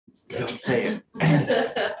Don't say it.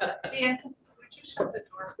 Dan, would you shut the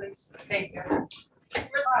door, please? Thank you.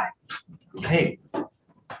 We're live. Hey,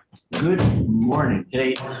 good morning.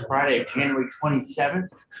 Today is Friday, January 27th.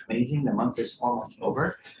 Amazing, the month is almost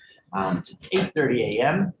over. It's 8:30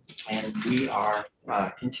 a.m. and we are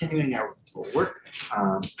continuing our work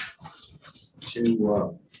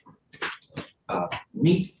to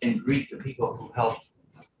meet and greet the people who help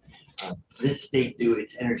this state do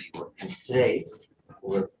its energy work. And today,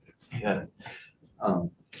 we're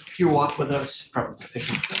Peter Walk with us from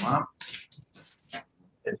Efficiency Vermont.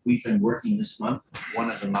 As we've been working this month, one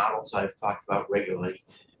of the models I've talked about regularly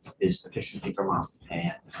is Efficiency Vermont,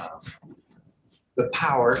 and the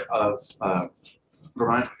power of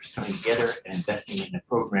Vermonters coming together and investing in a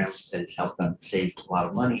program that has helped them save a lot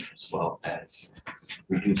of money as well as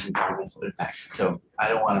reduce environmental impact. So I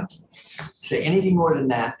don't want to say anything more than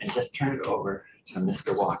that and just turn it over to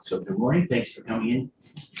Mr. Walk. So good morning, thanks for coming in.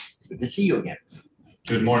 Good to see you again.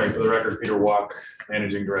 Good morning. For the record, Peter Walk,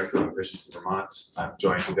 Managing Director of Efficiency Vermont. I'm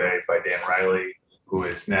joined today by Dan Riley, who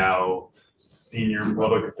is now Senior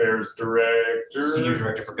Public Affairs Director. Senior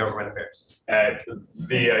Director for Government Affairs. At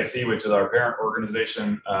VIC, which is our parent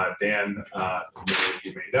organization. Dan,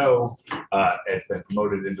 you may know, has been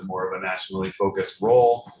promoted into more of a nationally focused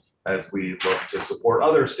role as we look to support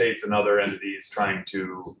other states and other entities trying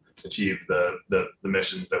to achieve the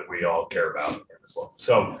mission that we all care about as well.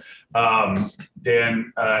 So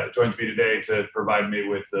Dan joins me today to provide me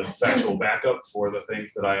with the factual backup for the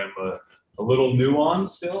things that I am a little new on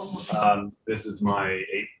still. This is my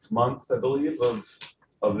 8th month, I believe,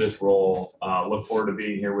 of this role. Look forward to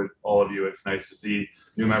being here with all of you. It's nice to see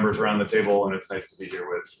new members around the table, and it's nice to be here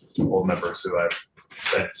with old members who I've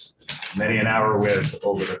spent many an hour with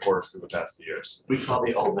over the course of the past few years. We call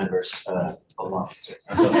the old members alums.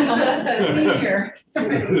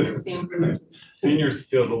 Senior. Seniors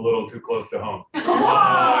feels a little too close to home.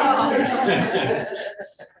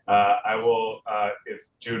 I will, if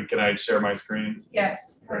Jude, can I share my screen?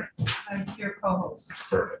 Yes, I'm your co-host.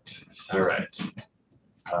 Perfect. All right.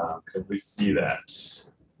 Could we see that?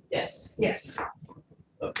 Yes. Yes.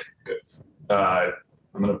 Okay, good.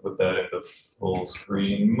 I'm going to put that into full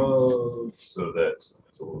screen mode so that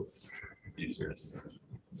it's a little easier to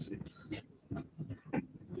see.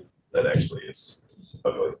 That actually is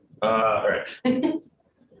ugly. All right.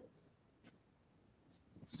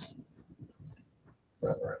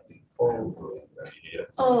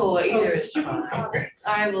 Oh, either is Different fine. copies.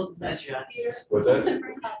 I will adjust. What's that?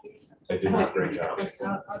 Different copies. I did not bring copies.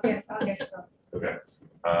 I'll get some. Okay.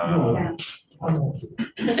 Yeah.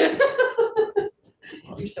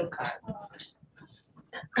 You're so kind.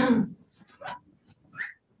 I'm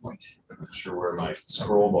not sure where my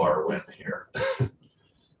scroll bar went here.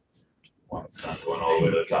 Well, it's not going all the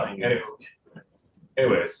way to the top.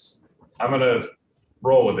 Anyways, I'm gonna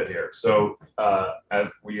roll with it here. So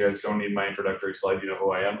as you guys don't need my introductory slide, you know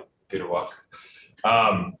who I am, Peter Walk.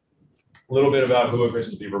 A little bit about who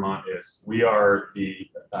Efficiency Vermont is. We are the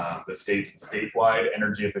state's statewide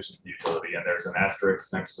energy efficiency utility, and there's an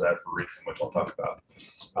asterisk next to that for a reason, which I'll talk about.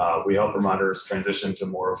 We help Vermonters transition to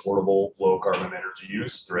more affordable, low carbon energy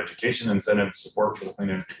use through education, incentives, support for the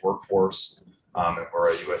clean energy workforce, and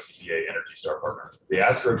we're a US EPA Energy Star partner. The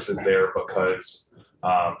asterisk is there because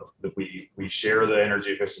we share the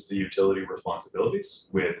energy efficiency utility responsibilities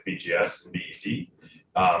with BGS and BED.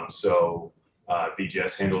 So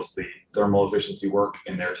BGS handles the thermal efficiency work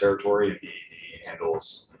in their territory, and BED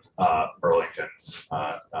handles Burlington's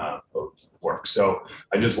work. So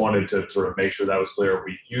I just wanted to sort of make sure that was clear.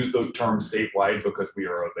 We use the term statewide because we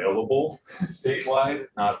are available statewide,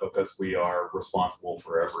 not because we are responsible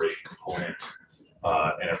for every component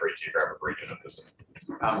in every geographic region of the state.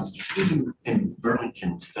 Even in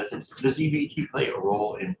Burlington, does EVT play a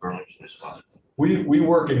role in Burlington as well? We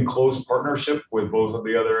work in close partnership with both of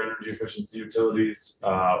the other energy efficiency utilities.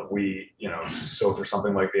 So for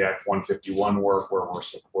something like the Act 151 work, where we're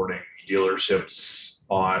supporting dealerships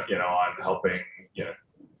on helping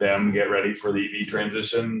them get ready for the EV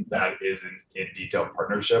transition, that is in detailed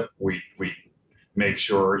partnership. We make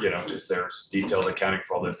sure because there's detailed accounting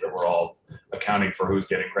for all this, that we're all accounting for who's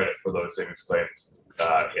getting credit for those savings claims in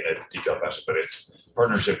a detailed fashion. But it's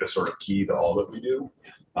partnership is sort of key to all that we do.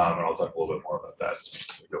 And I'll talk a little bit more about that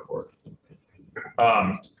as we go forward.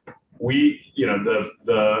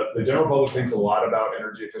 The general public thinks a lot about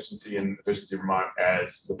energy efficiency and Efficiency Vermont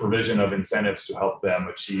as the provision of incentives to help them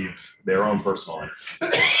achieve their own personal energy.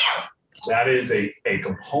 That is a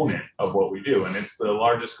component of what we do, and it's the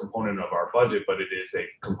largest component of our budget, but it is a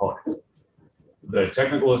component. The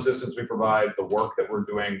technical assistance we provide, the work that we're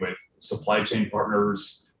doing with supply chain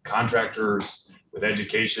partners, contractors, with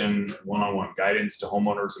education, one-on-one guidance to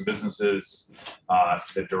homeowners and businesses,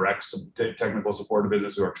 that direct technical support to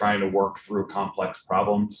businesses who are trying to work through complex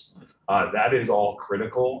problems. That is all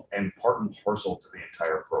critical and part and parcel to the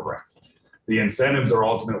entire program. The incentives are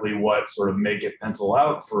ultimately what sort of make it pencil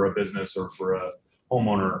out for a business or for a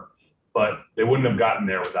homeowner, but they wouldn't have gotten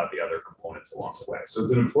there without the other components along the way. So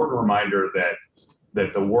it's an important reminder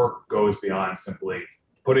that the work goes beyond simply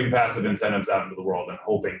putting passive incentives out into the world and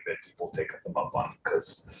hoping that people take them up on,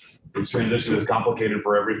 because this transition is complicated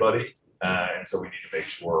for everybody, and so we need to make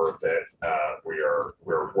sure that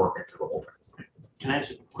we're working through the whole thing. Can I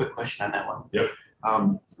ask a quick question on that one? Yep.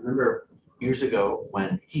 Remember years ago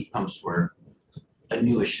when heat pumps were a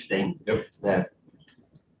newish thing? Yep. That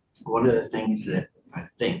one of the things that I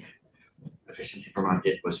think Efficiency Vermont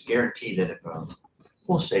did was guarantee that if a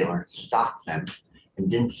wholesaler stocked them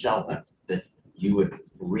and didn't sell them, that you would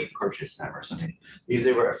repurchase them or something, because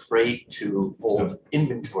they were afraid to hold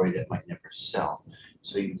inventory that might never sell.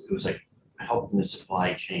 So it was like helping the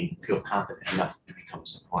supply chain feel confident enough to become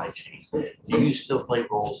supply chain. Do you still play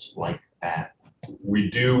roles like that?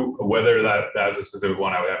 We do, whether that's a specific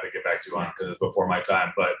one I would have to get back to you on because it's before my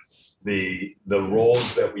time, but the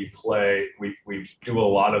roles that we play, we do a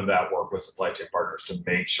lot of that work with supply chain partners to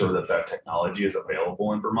make sure that technology is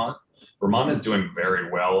available in Vermont. Vermont is doing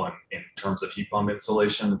very well in terms of heat pump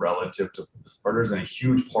installation relative to partners, and a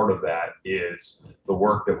huge part of that is the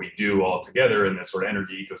work that we do all together in this sort of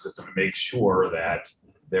energy ecosystem to make sure that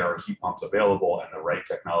there are heat pumps available and the right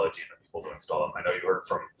technology and the people to install them. I know you heard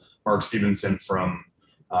from Mark Stevenson from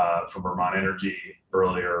Vermont Energy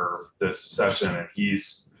earlier this session, and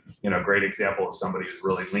he's a great example of somebody who's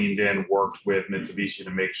really leaned in, worked with Mitsubishi to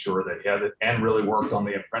make sure that he has it, and really worked on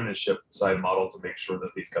the apprenticeship side model to make sure that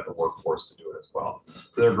he's got the workforce to do it as well.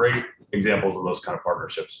 So they're great examples of those kind of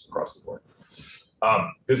partnerships across the board.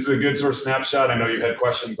 This is a good sort of snapshot. I know you had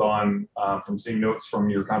questions on from seeing notes from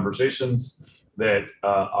your conversations that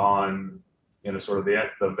on sort of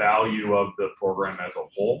the value of the program as a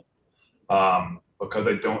whole. Because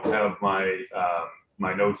I don't have my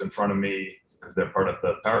my notes in front of me, because they're part of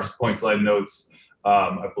the PowerPoint slide notes.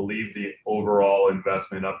 I believe the overall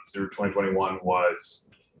investment up through 2021 was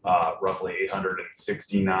roughly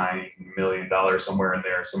 $869 million, somewhere in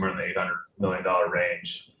there, somewhere in the $800 million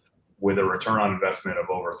range, with a return on investment of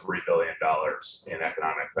over $3 billion in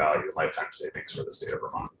economic value, lifetime savings for the state of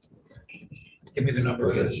Vermont. Give me the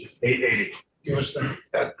number again. 880. Give us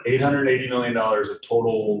that. $880 million of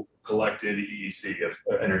total collected EEC of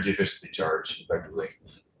energy efficiency charge, effectively,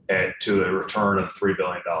 and to a return of $3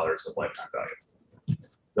 billion of lifetime value.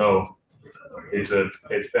 So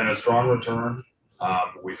it's been a strong return.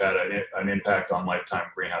 We've had an impact on lifetime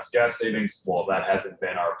greenhouse gas savings. While that hasn't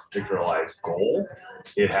been our particularized goal,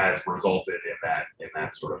 it has resulted in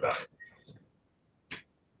that sort of value.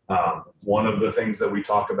 One of the things that we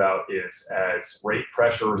talk about is as rate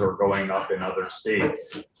pressures are going up in other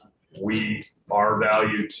states, our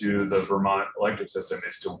value to the Vermont electric system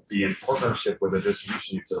is to be in partnership with the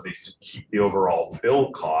distribution utilities to keep the overall bill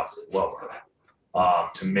cost lower,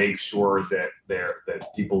 to make sure that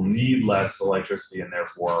people need less electricity and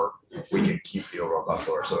therefore we can keep the overall cost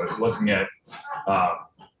lower. So looking at,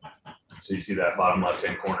 so you see that bottom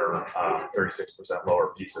left-hand corner, 36%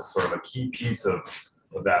 lower piece is sort of a key piece of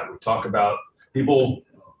that. We talk about people,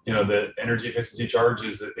 the energy efficiency charge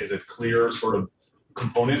is a clear sort of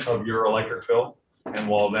component of your electric bill, and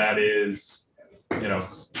while that is,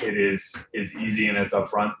 it is easy and it's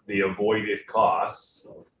upfront, the avoided costs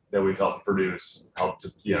that we've helped produce help to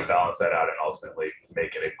balance that out and ultimately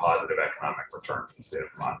make it a positive economic return for the state of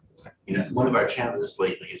Vermont. One of our challenges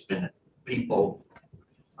lately has been that people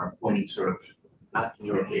are pointing sort of, not in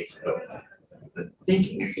your case, but the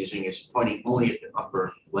thinking you're using is pointing only at the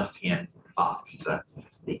upper left-hand box,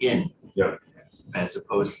 the in, Yep. as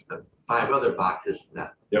opposed to the 5 other boxes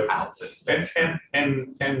that are out. And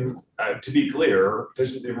to be clear,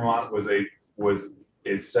 Efficiency Vermont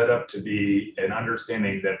is set up to be an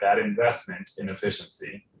understanding that investment in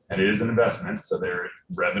efficiency, and it is an investment, so there's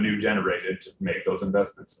revenue generated to make those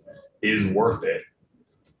investments, is worth it.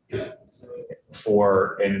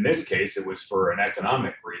 And in this case, it was for an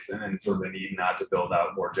economic reason and for the need not to build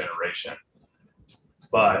out more generation.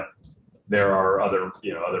 But there are other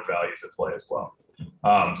values at play as well.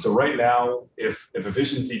 So right now, if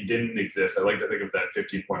efficiency didn't exist, I like to think of that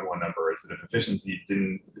 15.1 number as that if efficiency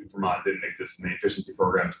Vermont didn't exist in the efficiency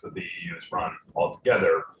programs that the EU has run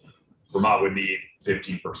altogether, Vermont would need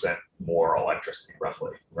 15% more electricity,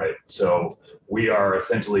 roughly, right? So we are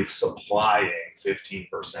essentially supplying 15%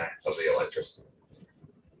 of the electricity.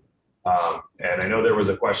 And I know there was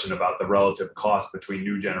a question about the relative cost between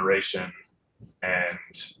new generation and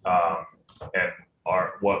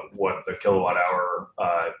what the kilowatt hour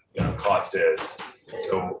cost is.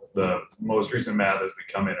 So the most recent math has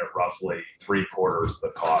come in at roughly 3/4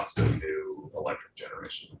 the cost of new electric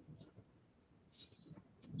generation.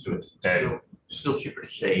 So it's still cheaper to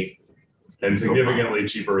save. And significantly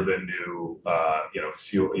cheaper than new,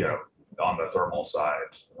 fuel, on the thermal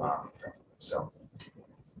side.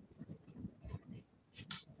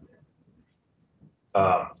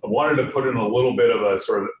 I wanted to put in a little bit of a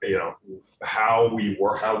sort of, how we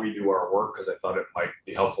do our work, because I thought it might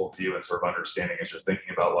be helpful to you in sort of understanding as you're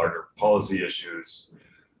thinking about larger policy issues.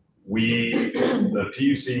 The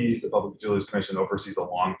PUC, the Public Utilities Commission, oversees a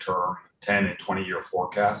long-term 10 and 20-year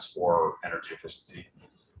forecast for energy efficiency.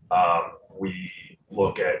 We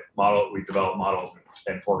develop models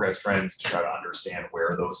and forecast trends to try to understand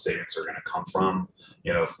where those savings are going to come from.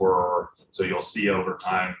 So you'll see over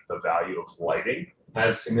time the value of lighting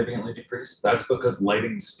has significantly decreased. That's because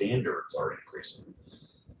lighting standards are increasing.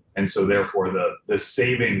 And so therefore the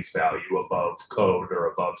savings value above code or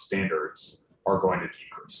above standards are going to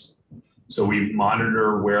decrease. So we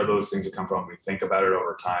monitor where those things have come from. We think about it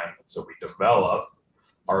over time. So we develop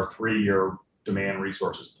our 3-year demand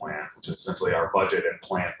resources plan, which is essentially our budget and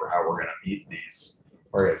plan for how we're going to meet these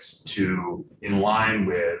targets in line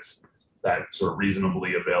with that sort of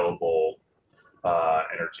reasonably available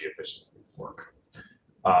energy efficiency work.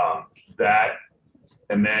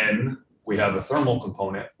 And then we have a thermal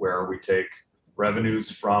component where we take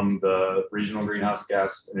revenues from the Regional Greenhouse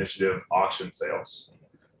Gas Initiative auction sales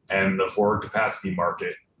and the forward capacity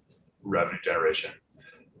market revenue generation,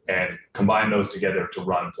 and combine those together to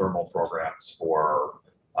run thermal programs for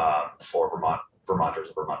Vermonters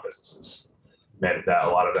and Vermont businesses. And that a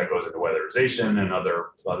lot of that goes into weatherization and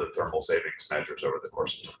other thermal savings measures over the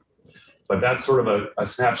course of time. But that's sort of a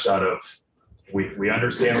snapshot of we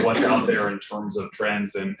understand what's out there in terms of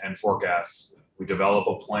trends and forecasts. We develop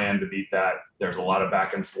a plan to meet that. There's a lot of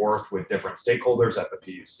back and forth with different stakeholders at the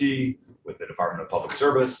PUC, with the Department of Public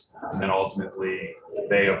Service, and then ultimately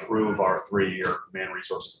they approve our 3-year demand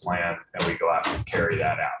resources plan, and we go out and carry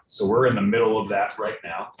that out. So we're in the middle of that right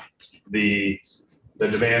now. The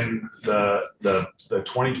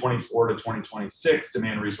 2024 to 2026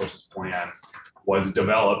 demand resources plan was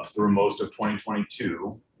developed through most of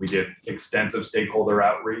 2022. We did extensive stakeholder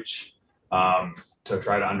outreach to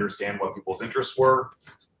try to understand what people's interests were.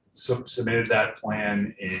 So submitted that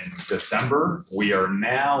plan in December. We are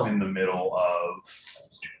now in the middle of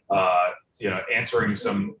answering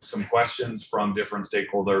some questions from different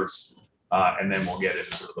stakeholders, and then we'll get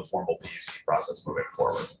into sort of the formal PUC process moving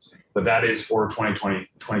forward. But that is for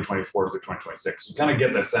 2024 to 2026. You kind of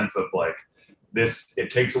get the sense of like this, it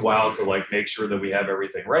takes a while to make sure that we have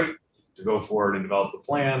everything right, to go forward and develop the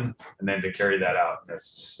plan, and then to carry that out in a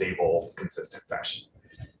stable, consistent fashion.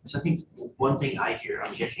 So I think one thing I hear,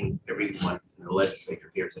 I'm guessing everyone in the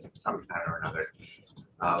legislature hears it some time or another.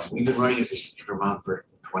 We've been running Efficiency Vermont for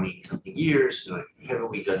 20-something years. So haven't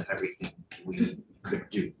we done everything we could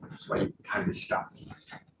do? So time to stop.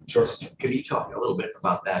 Sure. Could you talk a little bit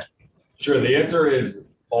about that? Sure. The answer is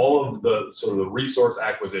all of the sort of the resource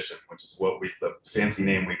acquisition, which is the fancy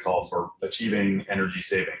name we call for achieving energy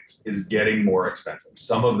savings, is getting more expensive.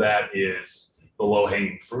 Some of that is the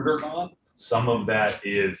low-hanging fruit are gone. Some of that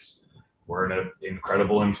is we're in an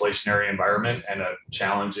incredible inflationary environment and a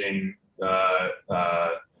challenging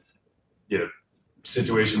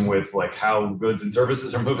situation with how goods and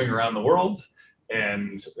services are moving around the world,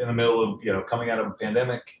 and in the middle of coming out of a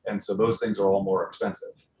pandemic, and so those things are all more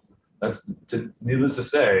expensive. Needless to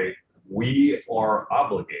say, we are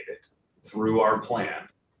obligated through our plan.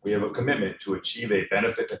 We have a commitment to achieve a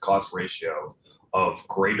benefit to cost ratio of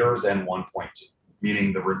greater than 1.2,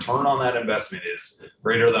 meaning the return on that investment is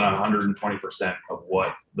greater than 120% of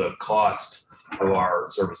what the cost of our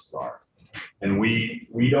services are. And we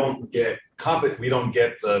don't get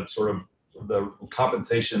the sort of the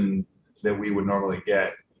compensation that we would normally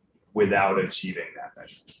get without achieving that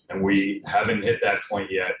measure. And we haven't hit that point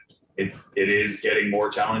yet. It is getting more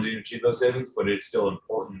challenging to achieve those savings, but it's still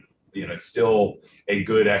important. It's still a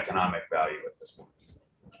good economic value at this point.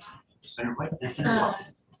 Senator White,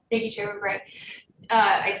 Thank you, Chairman Bright.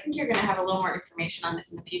 I think you're going to have a little more information on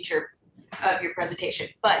this in the future of your presentation,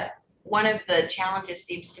 but one of the challenges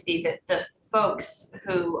seems to be that the folks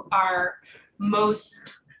who are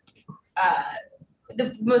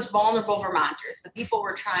the most vulnerable Vermonters, the people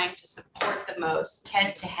we're trying to support the most,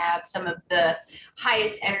 tend to have some of the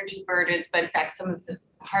highest energy burdens, but in fact, some of the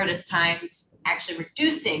hardest times actually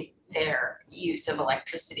reducing their use of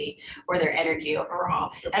electricity or their energy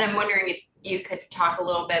overall. And I'm wondering if you could talk a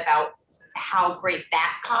little bit about how great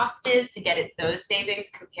that cost is to get at those savings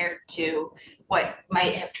compared to what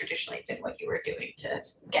might have traditionally been what you were doing to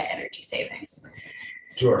get energy savings.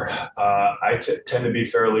 Sure. I tend to be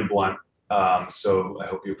fairly blunt, so I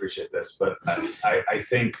hope you appreciate this. But I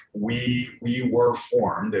think we were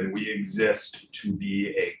formed and we exist to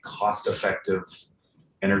be a cost-effective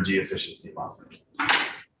energy efficiency model.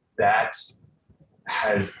 That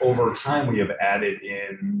has, over time, we have added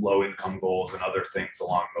in low-income goals and other things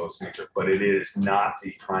along those nature, but it is not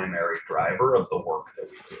the primary driver of the work that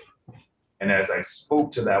we do. And as I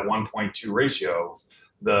spoke to that 1.2 ratio,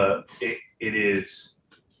 it is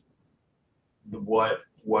what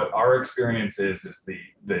our experience is the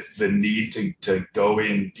need to go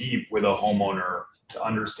in deep with a homeowner to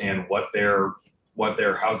understand what their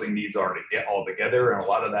housing needs are to get all together. And a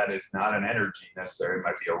lot of that is not an energy necessarily. It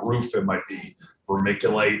might be a roof, it might be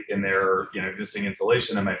vermiculite in their existing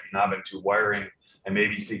insulation, it might be knob and tube wiring. And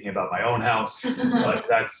maybe speaking about my own house, but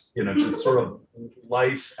that's just sort of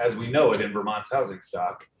life as we know it in Vermont's housing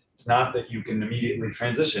stock. It's not that you can immediately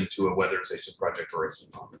transition to a weatherization project or a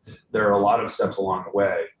heat pump. There are a lot of steps along the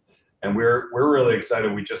way, and we're really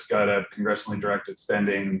excited. We just got a congressionally directed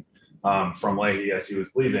spending from Leahy as he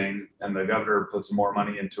was leaving, and the governor put some more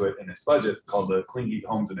money into it in his budget called the Clean Heat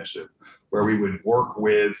Homes Initiative, where we would work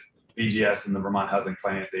with VGS and the Vermont Housing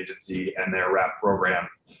Finance Agency and their WRAP program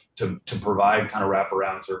to provide kind of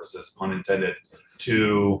wraparound services, pun intended,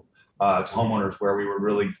 to homeowners, where we would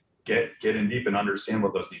really get in deep and understand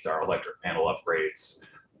what those needs are: electric panel upgrades,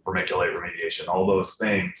 vermiculite remediation, all those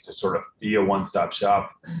things, to sort of be a one-stop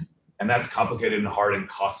shop. And that's complicated and hard and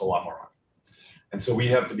costs a lot more money. And so we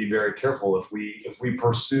have to be very careful if we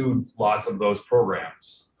pursue lots of those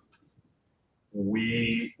programs,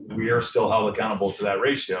 we are still held accountable to that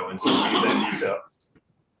ratio. And so we then need to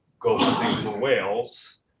go hunting for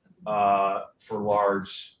whales for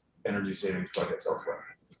large energy savings projects elsewhere.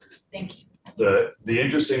 Thank you. The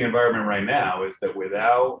interesting environment right now is that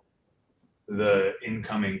without the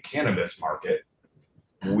incoming cannabis market,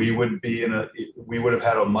 we would have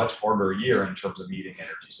had a much harder year in terms of meeting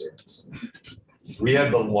energy savings. We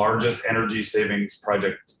had the largest energy savings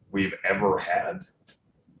project we've ever had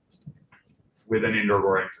with an indoor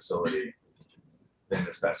growing facility in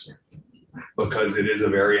this past year, because it is a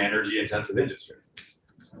very energy intensive industry.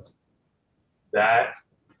 So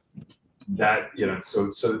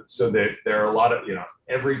there are a lot of,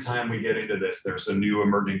 every time we get into this, there's a new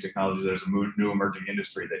emerging technology, there's a new emerging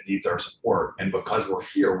industry that needs our support. And because we're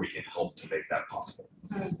here, we can help to make that possible.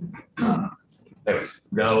 Anyways,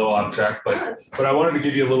 got a little off track, but I wanted to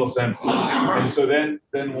give you a little sense. And so then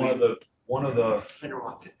one of the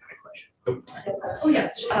Oh,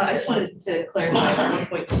 yes, I just wanted to clarify the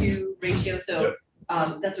 1.2 ratio. So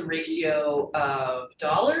that's a ratio of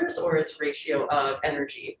dollars, or it's ratio of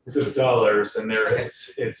energy? It's of dollars, and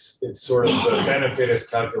it's sort of the benefit is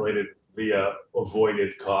calculated via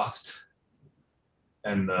avoided cost,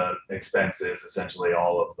 and the expense is essentially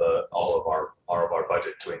all of our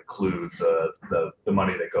budget to include the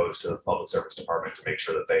money that goes to the public service department to make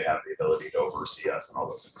sure that they have the ability to oversee us and all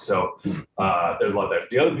those things. So there's a lot there.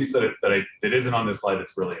 The other piece that isn't on this slide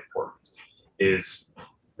that's really important is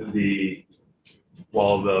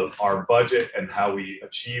while our budget and how we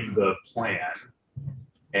achieve the plan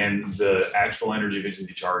and the actual energy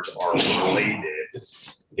efficiency charge are related,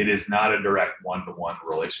 it is not a direct one-to-one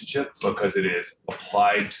relationship, because it is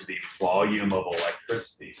applied to the volume of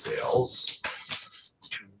electricity sales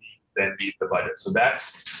to then meet the budget. So that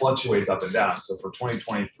fluctuates up and down. So for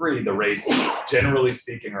 2023, the rates, generally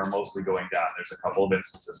speaking, are mostly going down. There's a couple of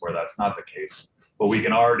instances where that's not the case, but we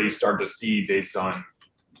can already start to see based on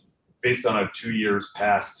a 2 years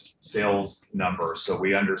past sales number. So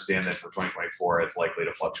we understand that for 2024, it's likely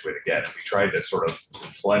to fluctuate again. And we tried to sort of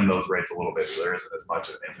blend those rates a little bit so there isn't as much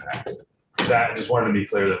of an impact. That, I just wanted to be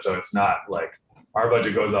clear that, so it's not like our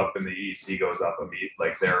budget goes up and the EEC goes up and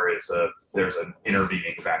there's an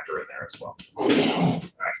intervening factor in there as well. All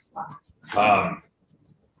right.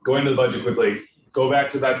 Going to the budget quickly, go back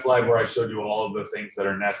to that slide where I showed you all of the things that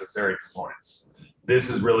are necessary components.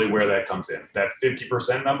 This is really where that comes in. That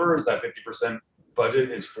 50% number, that 50%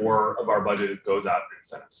 budget of our budget goes out in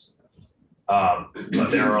incentives.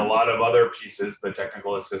 But there are a lot of other pieces, the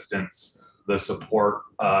technical assistance, the support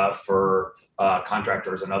for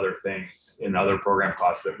contractors and other things in other program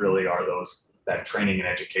costs that really are that training and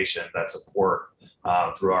education, that support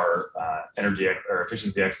through our energy or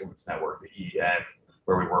efficiency excellence network, the EEN,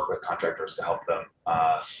 where we work with contractors to help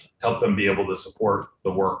them be able to support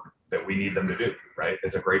the work that we need them to do, right?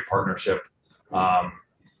 It's a great partnership.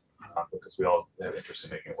 because we all have interest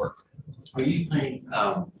in making it work. Are you planning,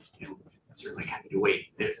 you know, certainly happy to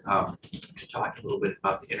wait, to talk a little bit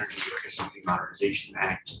about the Energy Efficiency Modernization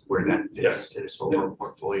Act, where that Yes. fits to this overall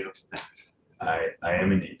portfolio? I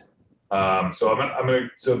am indeed. So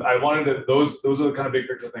so I wanted to, those are the kind of big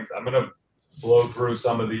picture things. I'm gonna blow through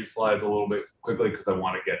some of these slides a little bit quickly because I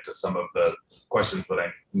want to get to some of the questions that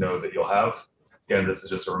I know that you'll have. Again, this is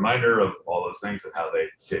just a reminder of all those things and how they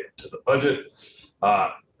fit into the budget.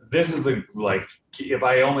 This is the, like, if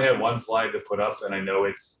I only had one slide to put up, and I know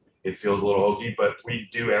it feels a little hokey, but we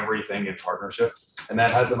do everything in partnership, and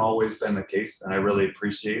that hasn't always been the case. And I really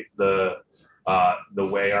appreciate the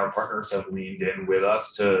way our partners have leaned in with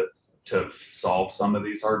us to solve some of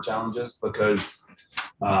these hard challenges, because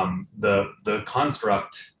the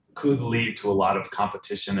construct could lead to a lot of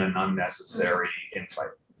competition and unnecessary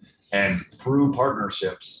infight. And through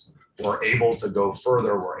partnerships, we're able to go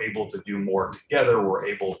further, we're able to do more together, we're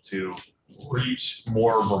able to reach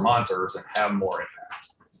more Vermonters and have more impact.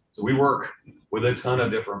 So we work with a ton of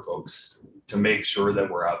different folks to make sure that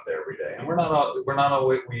we're out there every day. And we're not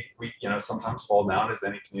always, we you know, sometimes fall down as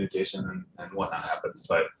any communication and whatnot happens,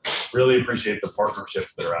 but really appreciate the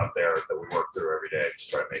partnerships that are out there that we work through every day to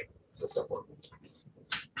try to make this stuff work.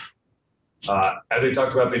 As we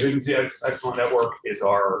talked about, the Efficiency Excellence Network is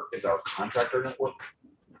our contractor network.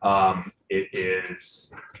 It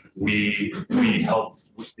is, we help,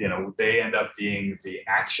 you know, they end up being the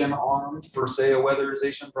action arm for, say, a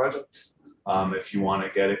weatherization project. If you want to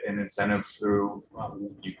get an incentive through,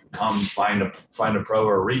 you can come find a pro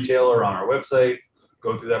or a retailer on our website,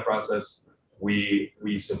 go through that process. We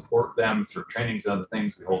support them through trainings and other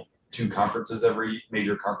things. We hold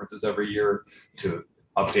major conferences every year to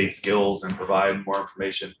update skills and provide more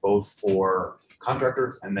information, both for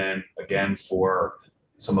contractors and then again for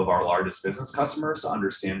some of our largest business customers to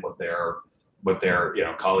understand what their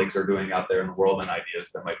colleagues are doing out there in the world and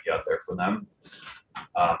ideas that might be out there for them.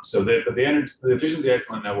 So the Efficiency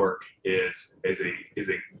Excellence Network is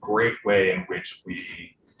a great way in which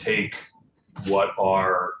we take what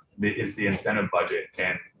is the incentive budget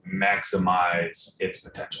and maximize its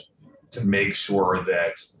potential to make sure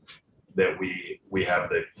that we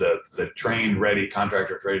have the trained, ready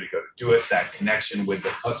contractors ready to go to do it, that connection with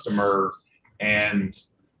the customer, and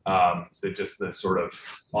the sort of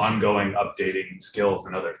ongoing updating skills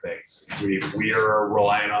and other things. We are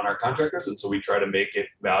relying on our contractors, and so we try to make it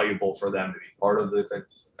valuable for them to be part of the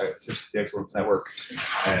Efficiency Excellence Network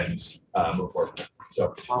and move forward.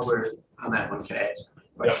 So While we're on that one, can I ask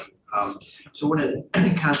a question? So one of the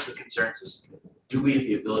constant concerns is, do we have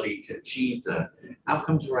the ability to achieve the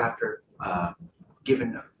outcomes we're after,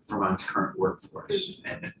 given Vermont's current workforce?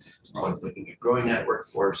 And we're always looking at growing that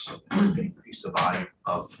workforce, increase the volume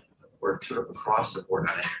of work sort of across the board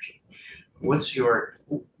on energy.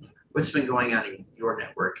 What's been going on in your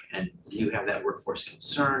network, and do you have that workforce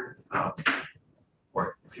concern?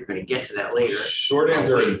 Or if you're going to get to that later. Short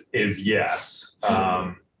answer is yes.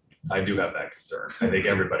 I do have that concern. I think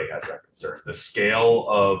everybody has that concern. The scale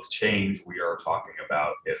of change we are talking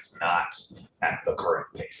about is not at the current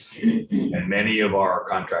pace. And many of our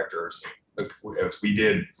contractors, as we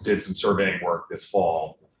did some surveying work this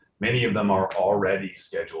fall, many of them are already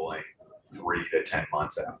scheduling 3 to 10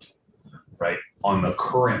 months out, right, on the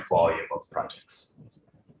current volume of projects.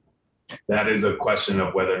 That is a question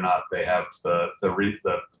of whether or not they have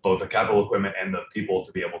both the capital equipment and the people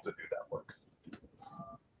to be able to do that work.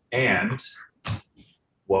 And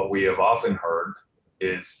what we have often heard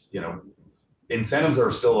is, you know, incentives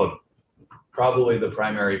are still probably the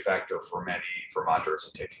primary factor for many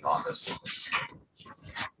Vermonters in taking on this work.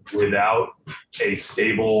 Without a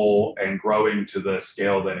stable and growing to the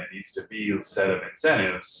scale that it needs to be set of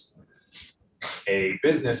incentives, a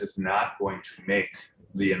business is not going to make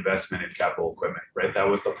the investment in capital equipment, right? That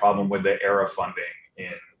was the problem with the ERA funding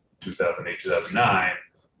in 2008, 2009.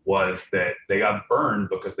 Was that they got burned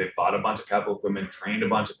because they bought a bunch of capital equipment, trained a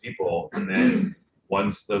bunch of people, and then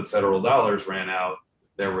once the federal dollars ran out,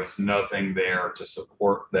 there was nothing there to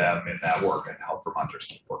support them in that work and help Vermonters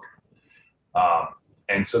keep working.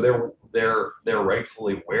 And so they're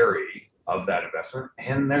rightfully wary of that investment.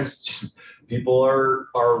 And there's people are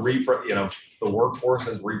the workforce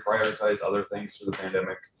has reprioritized other things through the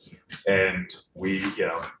pandemic, and we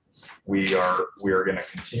are going to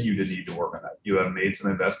continue to need to work on that. You have made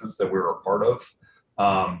some investments that we're a part of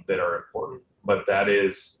that are important, but that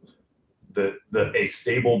is a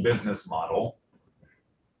stable business model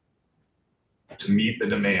to meet the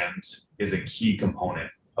demand is a key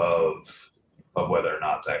component of whether or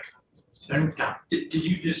not that. Did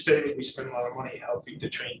you just say that we spend a lot of money helping to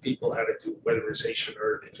train people how to do weatherization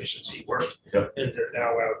or efficiency work? Yep. And they're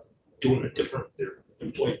now out doing it different, they're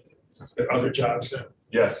employing their other jobs now.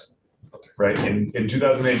 Yes. Right. In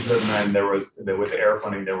 2008, 2009, with air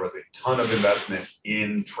funding, there was a ton of investment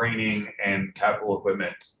in training and capital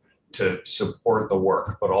equipment to support the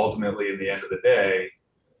work. But ultimately, in the end of the day,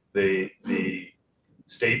 the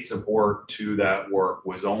state support to that work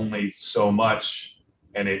was only so much,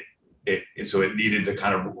 and so it needed to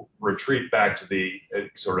kind of retreat back to the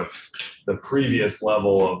sort of the previous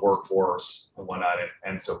level of workforce and whatnot,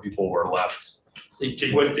 and so people were left. They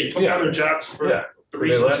took other jobs for Yeah. the They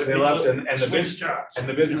reasons left, that they left, and the switched jobs. and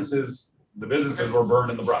the businesses were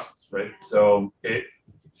burned in the process, right? So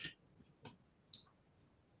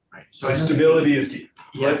Right. so stability is key.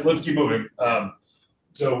 Let's keep moving.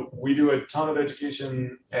 So we do a ton of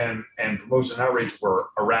education and promotion outreach. We're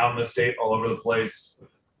around the state, all over the place.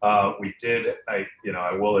 I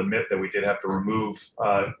will admit that we did have to remove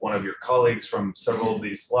one of your colleagues from several of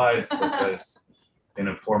these slides because in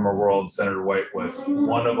a former world, Senator White was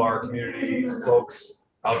one of our community folks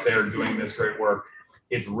out there doing this great work.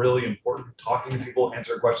 It's really important talking to people,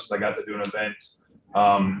 answering questions. I got to do an event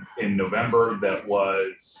in November that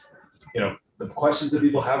was, the questions that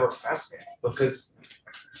people have are fascinating because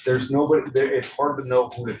there's nobody, it's hard to know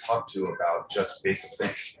who to talk to about just basic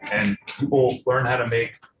things. And people learn how to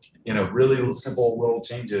make, really simple little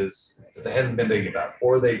changes that they hadn't been thinking about,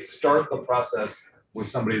 or they start the process with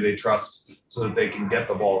somebody they trust so that they can get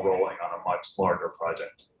the ball rolling on a much larger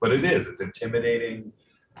project. But it's intimidating.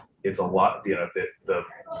 It's a lot,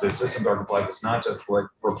 the systems are complex. It's not just like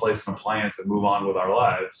replace compliance and move on with our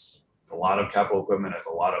lives. It's a lot of capital equipment. It's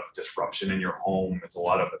a lot of disruption in your home. It's a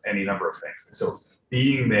lot of any number of things. And so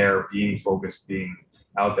being there, being focused, being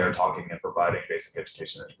out there talking and providing basic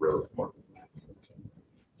education is really important.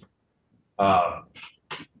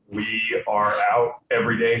 We are out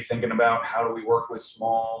every day thinking about how do we work with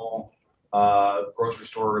small grocery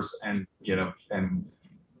stores and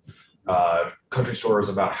country stores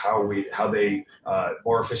about how they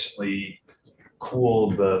more efficiently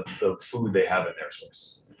cool the food they have in their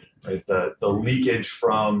stores. Right? The leakage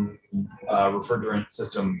from refrigerant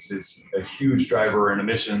systems is a huge driver in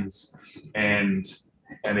emissions and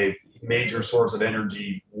a major source of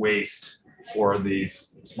energy waste for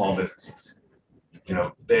these small businesses.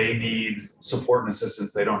 They need support and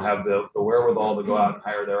assistance. They don't have the wherewithal to go out and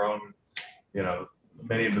hire their own,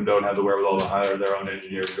 many of them don't have the wherewithal to hire their own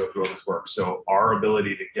engineer to go through all this work. So our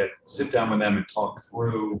ability to sit down with them and talk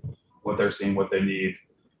through what they're seeing, what they need,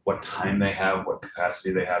 what time they have, what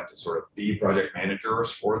capacity they have to sort of be project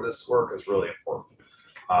managers for this work is really important.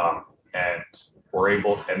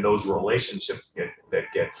 And those relationships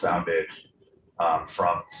get founded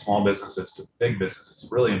from small businesses to big businesses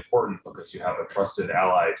is really important because you have a trusted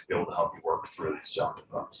ally to be able to help you work through these challenging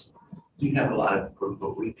problems. You have a lot of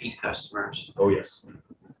repeat customers. Oh, yes.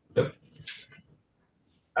 Yep.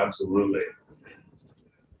 Absolutely.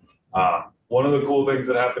 One of the cool things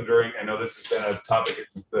that happened I know this has been a topic,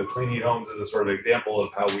 the Clean Heat Homes is a sort of example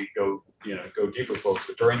of how we go deep with folks,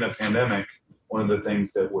 but during the pandemic, one of the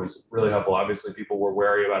things that was really helpful, obviously people were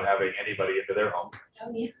wary about having anybody into their home.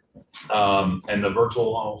 Oh, yeah. And the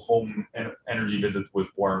virtual home energy visit was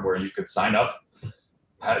born where you could sign up,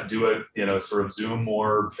 do a sort of Zoom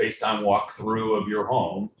or FaceTime walkthrough of your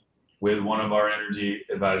home with one of our energy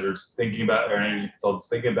advisors, our energy consultants,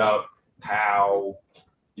 thinking about how,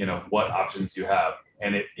 what options you have.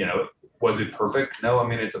 And was it perfect? No, I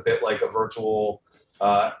mean, it's a bit like a virtual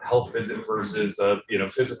health visit versus a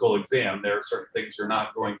physical exam. There are certain things you're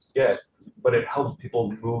not going to get, but it helps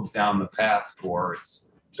people move down the path towards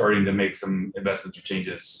starting to make some investments or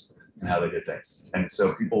changes in how they did things. And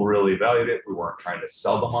so people really valued it. We weren't trying to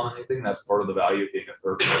sell them on anything. That's part of the value of being a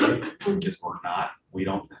third party is we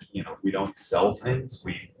don't sell things.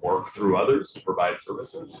 We work through others to provide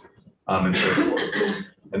services. And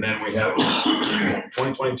then we have in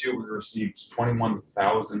 2022, we received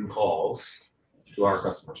 21,000 calls to our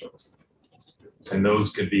customer service. And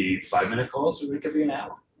those could be 5-minute calls or they could be an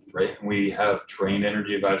hour, right? And we have trained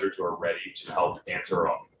energy advisors who are ready to help answer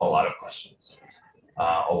a lot of questions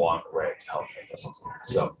along the way to help make this.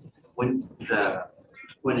 So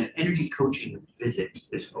When an energy coaching visit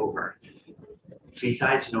is over,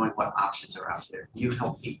 besides knowing what options are out there, you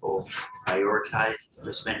help people prioritize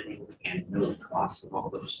their spending and know the cost of all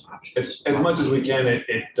those options. as much as we can,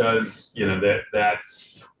 it does,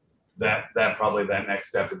 that probably that next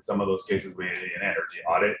step in some of those cases we need an energy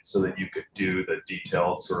audit so that you could do the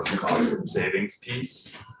detailed sort of cost savings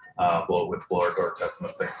piece, with blower door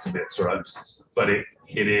testament things to be sort of, but it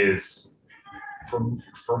is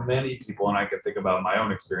for many people, and I can think about my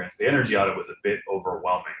own experience, the energy audit was a bit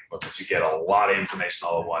overwhelming because you get a lot of information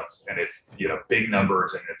all at once, and it's, you know, big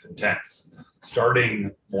numbers and it's intense.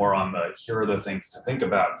 Starting more on the, here are the things to think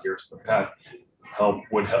about, here's the path,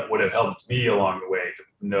 would have helped me along the way to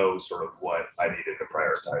know sort of what I needed to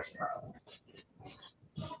prioritize.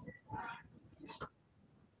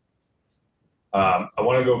 I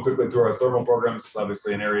want to go quickly through our thermal programs. It's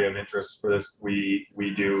obviously an area of interest for this. We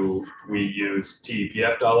use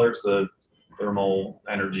TEPF dollars, the Thermal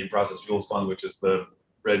Energy and Process Fuels Fund, which is the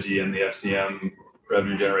RGGI and the FCM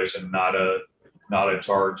revenue generation, not a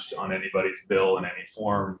charge on anybody's bill in any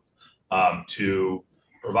form, to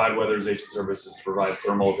provide weatherization services, to provide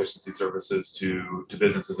thermal efficiency services to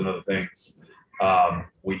businesses and other things.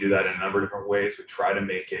 We do that in a number of different ways. We try to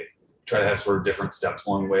have sort of different steps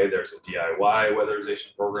along the way. There's a DIY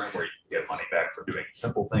weatherization program where you can get money back for doing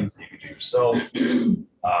simple things that you can do yourself.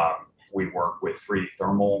 We work with Free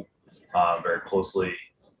Thermal very closely,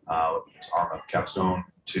 arm of Capstone,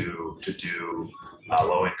 to do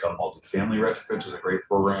low-income multifamily retrofits, which is a great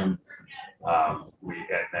program. And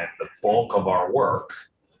then the bulk of our work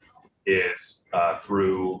is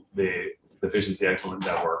through the Efficiency Excellence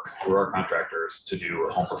Network, through our contractors, to do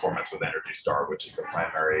home performance with Energy Star, which is the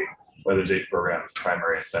primary weatherization program,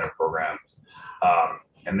 primary incentive program.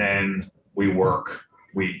 And then we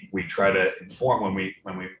try to inform when we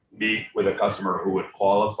meet with a customer who would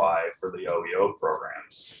qualify for the OEO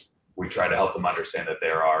programs. We try to help them understand that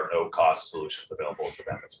there are no-cost solutions available to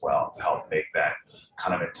them as well, to help make that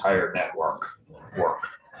kind of entire network work.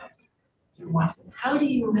 How do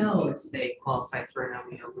you know if they qualify for an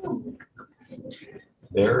OEO?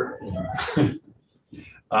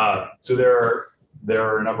 So there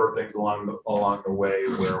are a number of things along the way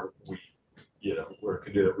where we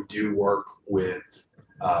can do that. We do work with,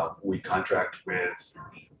 we contract with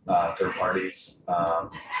third parties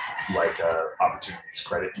like Opportunities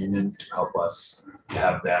Credit Union to help us, to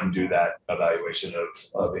have them do that evaluation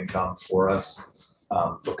of income for us,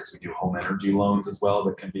 because we do home energy loans as well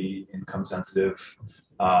that can be income sensitive.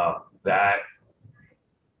 That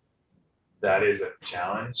is a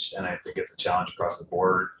challenge, and I think it's a challenge across the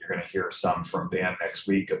board. You're going to hear some from Dan next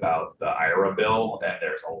week about the IRA bill, and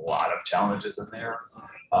there's a lot of challenges in there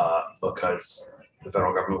because the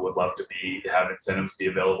federal government would love to have incentives be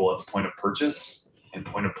available at the point of purchase, and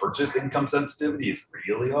point of purchase income sensitivity is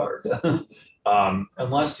really hard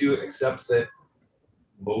unless you accept that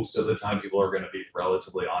most of the time people are going to be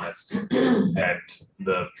relatively honest, and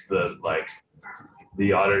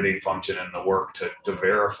the auditing function and the work to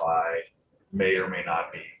verify may or may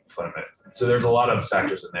not be fundamental. So there's a lot of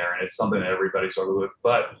factors in there, and it's something that everybody struggles with.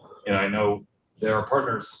 But I know there are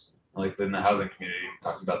partners like in the housing community,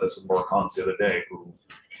 talking about this with Maura Collins the other day, who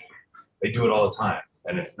they do it all the time,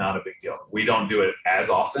 and it's not a big deal. We don't do it as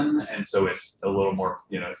often, and so it's a little more,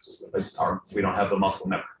 we don't have the muscle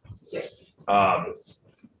memory.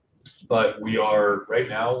 But we are, right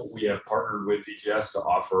now, we have partnered with DGS to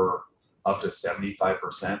offer up to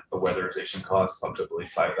 75% of weatherization costs, up to, I believe,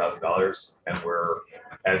 $5,000. And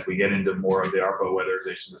as we get into more of the ARPA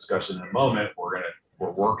weatherization discussion in a moment, we're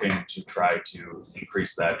working to try to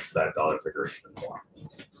increase that dollar figure even more.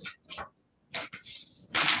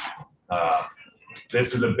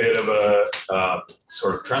 This is a bit of a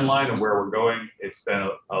sort of trend line of where we're going. It's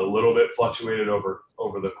been a little bit fluctuated over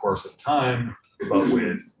the course of time, but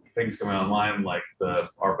with things coming online like the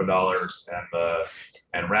ARPA dollars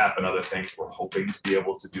and RAP and other things, we're hoping to be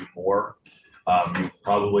able to do more. You've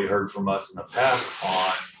probably heard from us in the past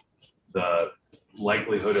on the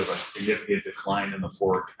likelihood of a significant decline in the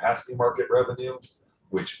forward capacity market revenue,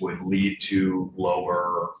 which would lead to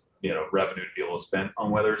lower revenue to be able to spend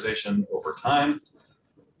on weatherization over time.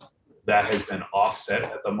 That has been offset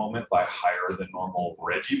at the moment by higher than normal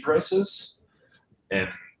RGGI prices.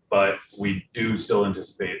 But we do still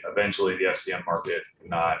anticipate eventually the FCM market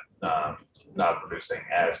not producing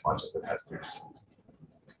as much as it has previously.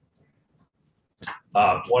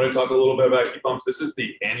 Want to talk a little bit about heat pumps. This is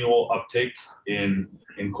the annual uptake in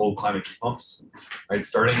cold climate heat pumps. Right,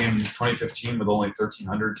 starting in 2015 with only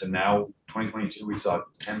 1,300 to now 2022, we saw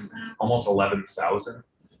almost 11,000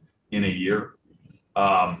 in a year.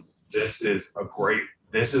 This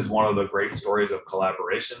is one of the great stories of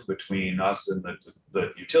collaboration between us and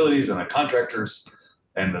the utilities and the contractors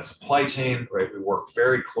and the supply chain, right? We work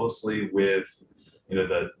very closely with,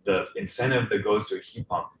 the incentive that goes to a heat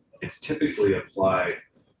pump. It's typically applied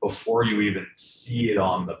before you even see it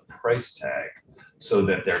on the price tag, so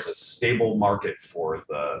that there's a stable market for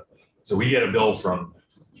so we get a bill from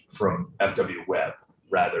FW Web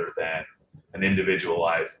rather than an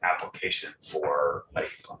individualized application for a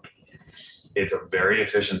heat pump. it's a very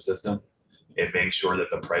efficient system. It makes sure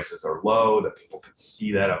that the prices are low, that people can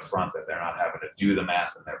see that up front, that they're not having to do the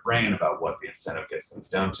math in their brain about what the incentive gets things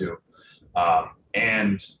down to.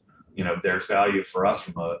 And there's value for us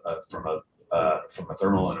from a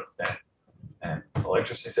thermal and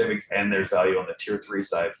electricity savings, and there's value on the tier 3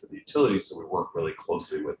 side for the utilities. So we work really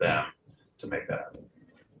closely with them to make that happen.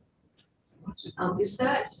 Is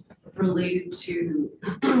that related to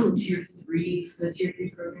tier 3, the tier 3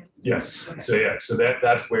 program? Yes. Okay. So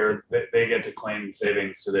that's where they get to claim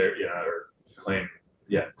savings to their, or claim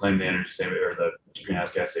the energy saving or the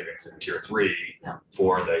greenhouse gas savings in tier 3 Yeah.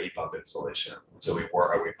 for the heat pump installation. So I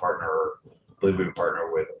believe we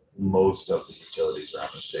partner with most of the utilities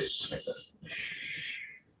around the state to make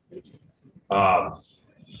that.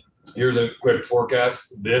 Here's a quick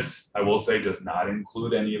forecast. This, I will say, does not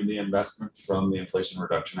include any of the investment from the Inflation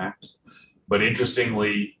Reduction Act. But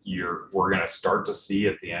interestingly, we're going to start to see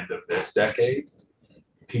at the end of this decade,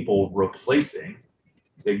 people replacing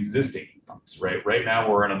existing heat pumps, right? Right now,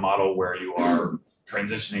 we're in a model where you are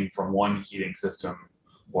transitioning from one heating system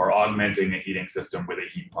or augmenting a heating system with a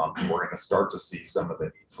heat pump. We're going to start to see some of the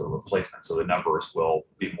need for replacement. So the numbers will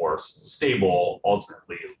be more stable,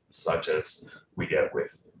 ultimately, such as we get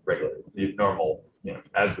with regular, normal,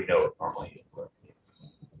 as we know it normally.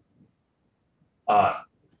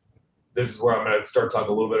 This is where I'm going to start talking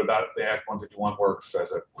a little bit about the Act 151 work.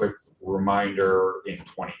 As a quick reminder, in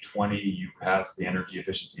 2020, you passed the Energy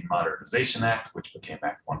Efficiency Modernization Act, which became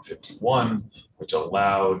Act 151, which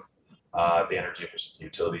allowed the energy efficiency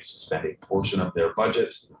utilities to spend a portion of their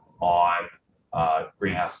budget on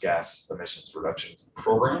greenhouse gas emissions reductions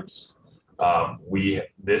programs.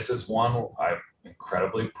 This is one I'm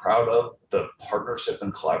incredibly proud of, the partnership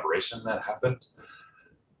and collaboration that happened.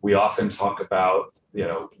 We often talk about,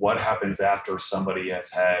 what happens after somebody has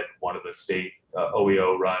had one of the state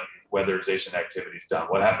OEO run weatherization activities done.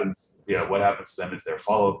 What happens to them is their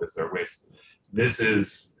follow-up, is their waste. This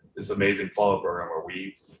is this amazing follow-up program where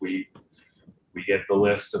we get the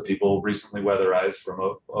list of people recently weatherized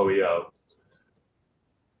from OEO,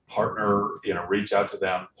 partner, reach out to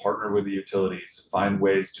them, partner with the utilities, find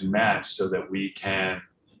ways to match so that we can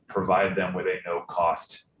provide them with a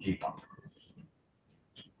no-cost heat pump,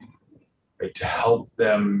 right, to help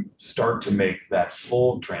them start to make that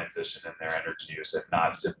full transition in their energy use and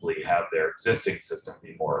not simply have their existing system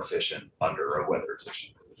be more efficient under a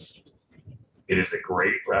weatherization. It is a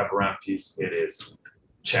great wraparound piece. It is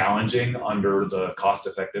challenging under the cost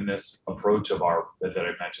effectiveness approach that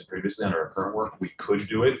I mentioned previously under our current work. We could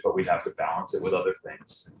do it, but we'd have to balance it with other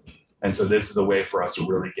things. And so this is a way for us to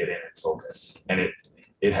really get in and focus. And it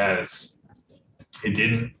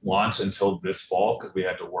didn't launch until this fall because we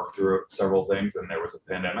had to work through several things and there was a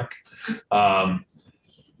pandemic.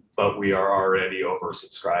 But we are already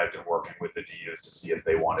oversubscribed and working with the DUs to see if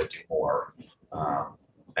they want to do more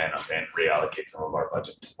and reallocate some of our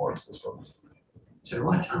budget towards this program. Sure.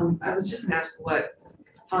 What, I was just gonna ask what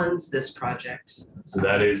funds this project? So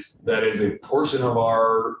that is a portion of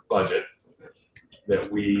our budget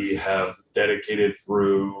that we have dedicated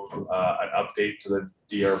through an update to the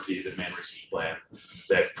DRP, the Demand Research Plan,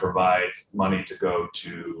 that provides money to go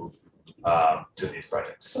to these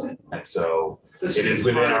projects. Okay. And so it's it just is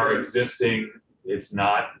within part of our it. existing. It's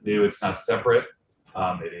not new. It's not separate.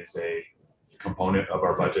 It is a component of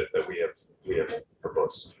our budget that we have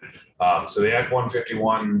proposed. So the Act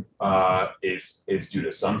 151 is due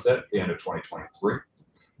to sunset at the end of 2023.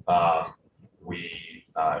 We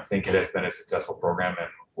think it has been a successful program, and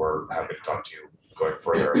we're happy to talk to you going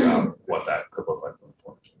further about what that could look like going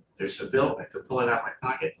forward. There's a bill, I could pull it out of my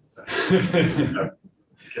pocket,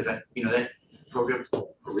 because that program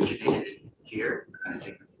originated here, and I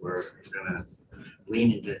think we're gonna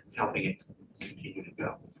lean into helping it continue to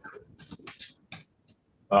go.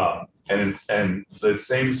 And the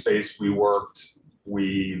same space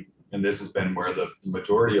and this has been where the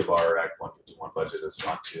majority of our Act 151 budget has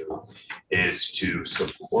gone to, is to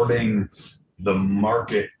supporting the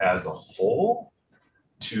market as a whole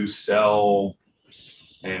to sell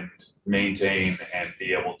and maintain and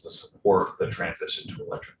be able to support the transition to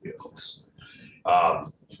electric vehicles.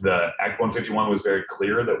 The Act 151 was very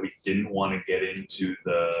clear that we didn't want to get into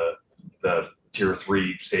the tier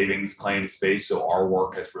 3 savings claim space. So our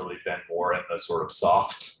work has really been more in the sort of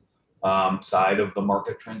soft side of the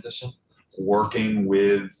market transition, working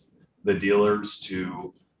with the dealers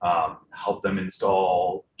to help them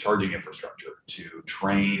install charging infrastructure, to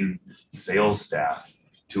train sales staff,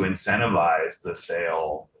 to incentivize the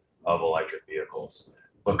sale of electric vehicles.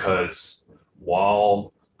 Because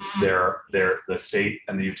while the state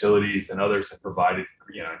and the utilities and others have provided,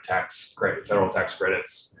 federal tax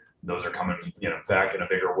credits those are coming, back in a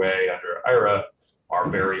bigger way under IRA, are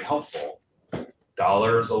very helpful.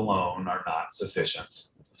 Dollars alone are not sufficient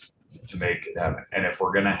to make it happen. And if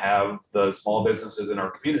we're gonna have the small businesses in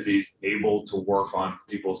our communities able to work on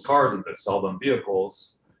people's cars and to sell them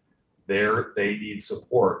vehicles, they need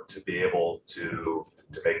support to be able to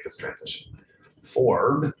make this transition.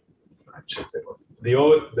 Ford, I should say,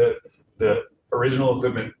 the original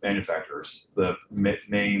equipment manufacturers, the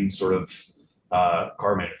main sort of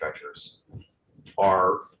car manufacturers,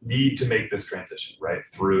 need to make this transition, right?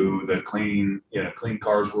 Through the clean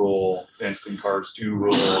cars rule and clean cars 2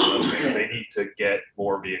 rule, and those things. They need to get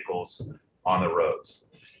more vehicles on the roads.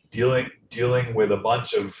 Dealing with a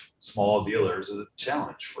bunch of small dealers is a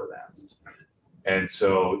challenge for them. And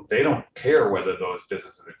so they don't care whether those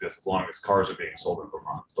businesses exist as long as cars are being sold in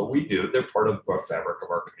Vermont. But we do. They're part of the fabric of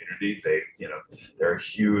our community. They're a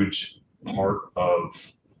huge part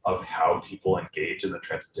of how people engage in the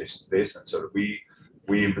transportation space. And so we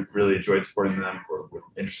really enjoyed supporting them. We're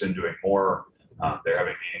interested in doing more. They're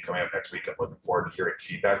having a meeting coming up next week. I'm looking forward to hearing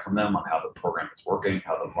feedback from them on how the program is working,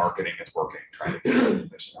 how the marketing is working, trying to get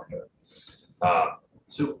information out there.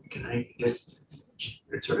 So can I just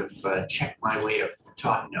sort of check my way of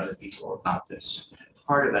talking to other people about this?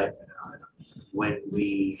 Part of it, when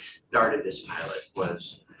we started this pilot,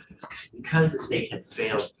 was because the state had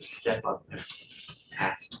failed to step up and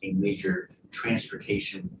pass a major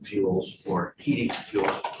transportation fuels or heating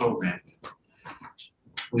fuels program,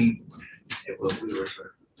 we were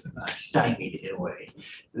sort of stymied in a way.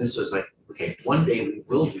 And this was like, okay, one day we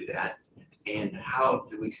will do that. And how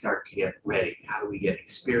do we start to get ready? How do we get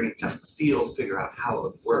experience out in the field, figure out how it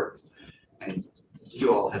would work? And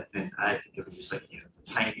you all have been, I think it was just like,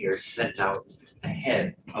 pioneers sent out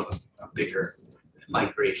ahead of a bigger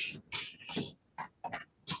migration.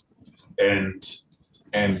 And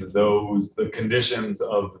the conditions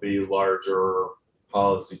of the larger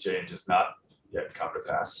policy change has not yet come to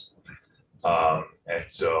pass. And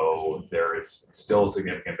so there is still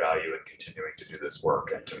significant value in continuing to do this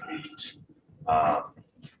work and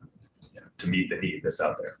to meet the need that's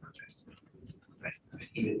out there.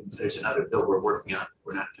 Even there's another bill we're working on,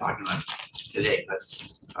 we're not talking about today, but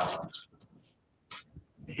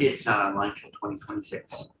it's not online till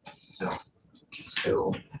 2026. So it's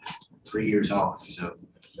still 3 years off. So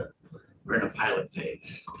we're in a pilot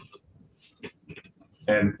phase.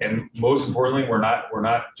 And most importantly, we're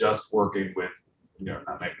not just working with,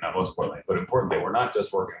 not most importantly, but importantly, we're not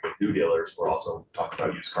just working with new dealers. We're also talking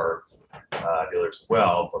about used car dealers as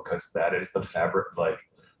well, because that is the fabric. Like,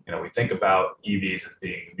 we think about EVs as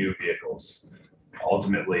being new vehicles.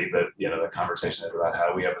 Ultimately, the conversation is about how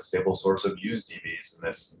do we have a stable source of used EVs in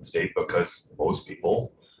this state, because most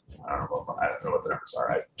people, I don't know what the numbers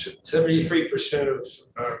are. I should. 73% of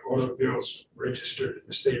automobiles registered in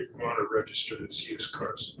the state of Vermont are registered as used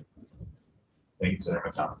cars. Things that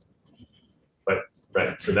are found. But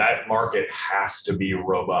right, so that market has to be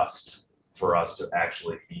robust for us to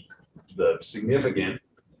actually meet the significant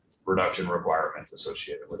reduction requirements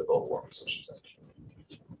associated with the global warming solutions.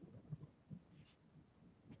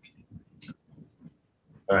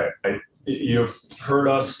 All right, you've heard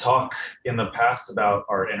us talk in the past about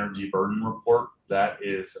our energy burden report. That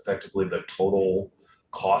is effectively the total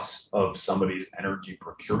cost of somebody's energy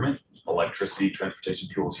procurement, electricity, transportation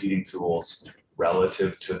fuels, heating fuels,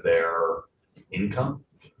 relative to their income.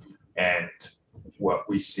 And what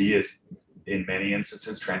we see is, in many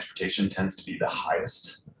instances, transportation tends to be the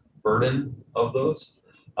highest burden of those.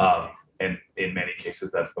 And in many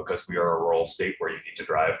cases, that's because we are a rural state where you need to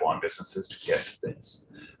drive long distances to get things.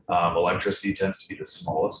 Electricity tends to be the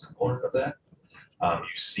smallest component of that.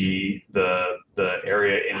 You see the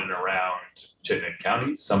area in and around Chittenden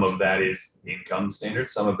County. Some of that is income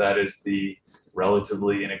standards. Some of that is the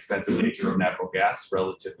relatively inexpensive nature of natural gas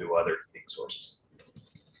relative to other heating sources.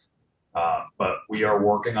 But we are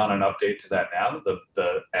working on an update to that now.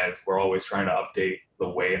 As we're always trying to update the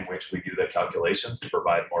way in which we do the calculations to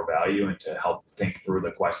provide more value and to help think through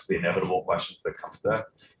the inevitable questions that come to that.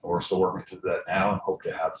 And we're still working through that now and hope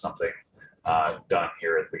to have something done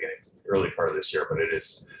here at the early part of this year. But it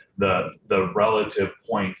is the relative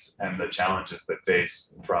points and the challenges that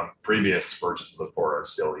face from previous versions of the report are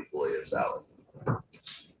still equally as valid.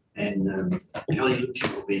 And Kelly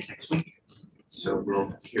Lucci will be next week. So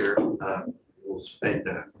we'll spend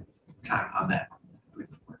time on that.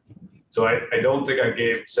 So I don't think I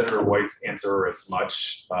gave Senator White's answer as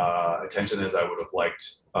much attention as I would have liked.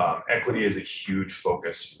 Equity is a huge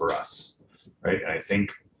focus for us, right? And I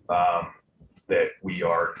think that we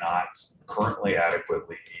are not currently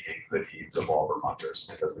adequately meeting the needs of all Vermonters.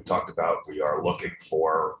 As we talked about, we are looking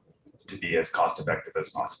for to be as cost effective as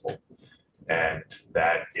possible. And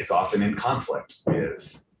that is often in conflict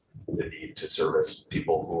with the need to service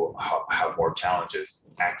people who have more challenges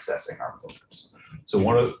accessing our programs. So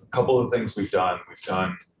a couple of things we've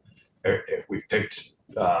picked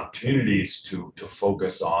communities to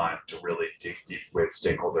focus on, to really dig deep with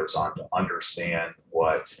stakeholders on, to understand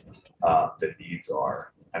what the needs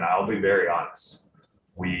are. And I'll be very honest,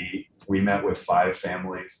 we met with 5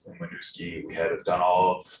 families in Winooski. We had done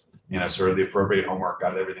all of, sort of the appropriate homework,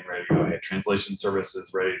 got everything ready to go, had translation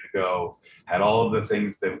services ready to go, had all of the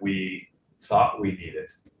things that we thought we needed,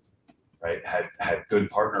 right? Had good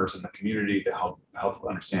partners in the community to help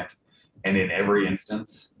understand. And in every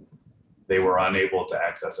instance, they were unable to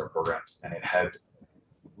access our programs, and it had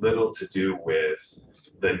little to do with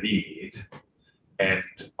the need and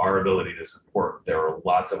our ability to support. There are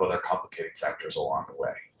lots of other complicating factors along the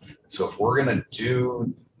way. So if we're going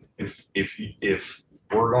to if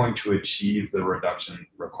we're going to achieve the reduction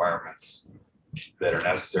requirements that are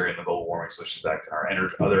necessary in the Global Warming Solutions Act and our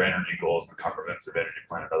other energy goals and comprehensive energy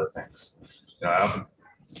plan and other things, I often,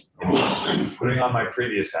 putting on my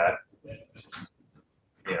previous hat,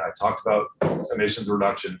 I talked about emissions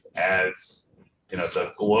reductions as,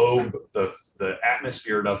 the globe, the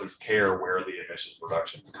atmosphere doesn't care where the emissions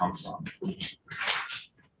reductions come from.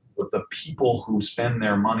 But the people who spend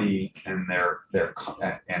their money and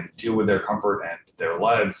and deal with their comfort and their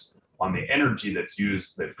lives on the energy that's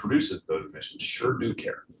used that produces those emissions sure do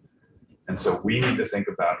care. And so we need to think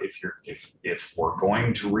about if we're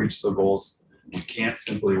going to reach the goals, we can't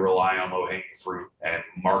simply rely on low-hanging fruit and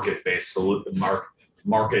market-based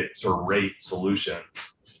market sort of rate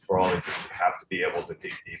solutions for all these things. We have to be able to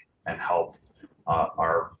dig deep and help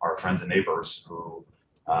our friends and neighbors who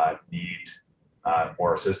need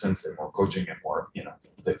more assistance and more coaching and more,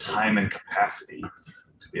 the time and capacity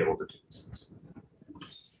to be able to do these things.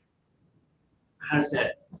 How does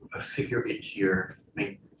that figure into your,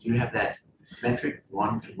 do you have that metric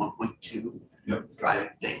 1 to 1.2? Yep. Driving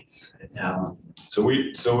things.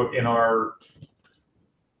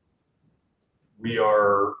 We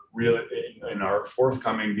are really, in our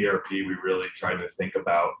forthcoming BRP, we really tried to think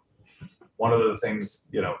about one of the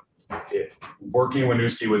things, working in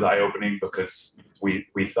Winooski was eye-opening because we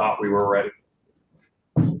thought we were ready.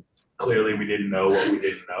 Clearly, we didn't know what we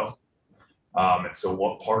didn't know. And so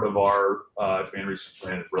what part of our demand research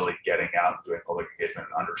plan is really getting out and doing public engagement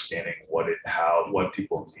and understanding what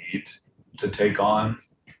people need to take on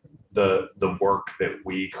the work that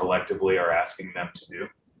we collectively are asking them to do.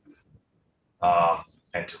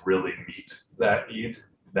 And to really meet that need,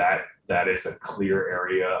 that is a clear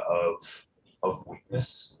area of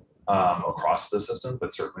weakness across the system,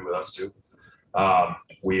 but certainly with us too.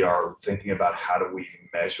 We are thinking about how do we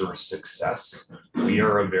measure success. We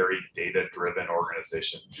are a very data-driven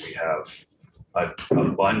organization. We have a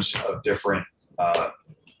bunch of different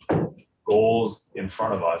goals in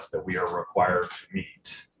front of us that we are required to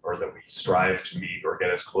meet, or that we strive to meet, or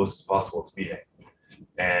get as close as possible to meeting.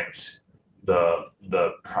 And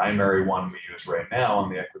the primary one we use right now on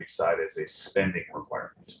the equity side is a spending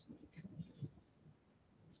requirement.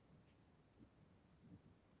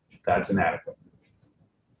 That's inadequate,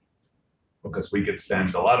 because we could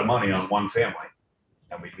spend a lot of money on one family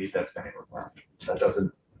and we meet that spending requirement. That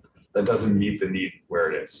doesn't meet the need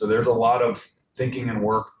where it is. So there's a lot of thinking and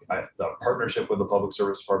work. The partnership with the Public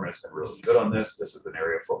Service Department has been really good on this. This is an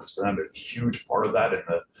area of focus for them. They're a huge part of that in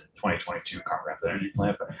the 2022 Comprehensive Energy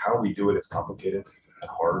Plan, but how we do it is complicated and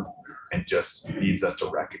hard, and just needs us to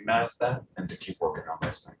recognize that and to keep working on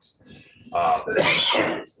those things.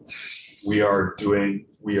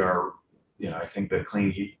 I think the Clean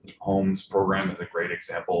Heat Homes program is a great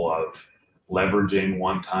example of leveraging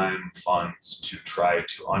one-time funds to try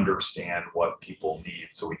to understand what people need,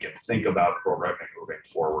 so we can think about programming moving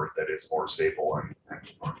forward that is more stable and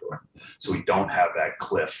ongoing. So we don't have that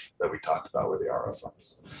cliff that we talked about with the RF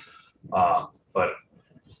funds. But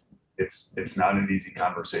it's not an easy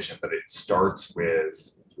conversation, but it starts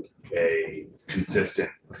with a consistent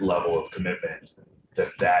level of commitment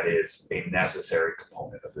that is a necessary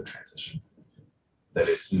component of the transition, that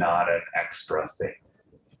it's not an extra thing,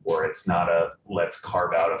 or it's not a let's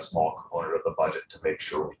carve out a small component of the budget to make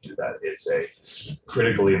sure we do that. It's a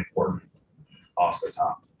critically important off the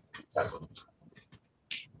top effort.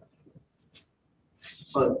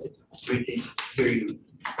 Well, it's great to hear you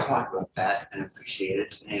talk about that and appreciate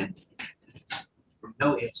it. And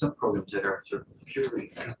no, we have some programs that are sort of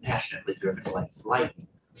purely passionately driven, like life.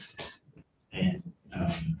 And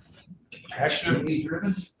Passionately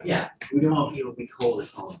driven? Yeah, we don't want people to be cold at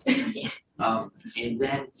home. Yes. And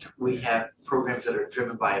then we have programs that are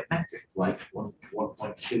driven by a metric, like 1.2,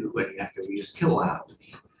 and you have to use kilowatt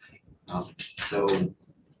hours. So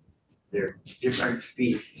they're different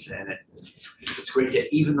beasts, and it's great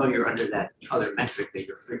that even though you're under that other metric, that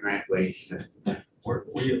you're figuring out ways to.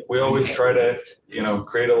 We always try to,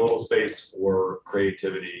 create a little space for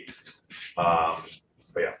creativity. But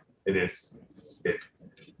yeah,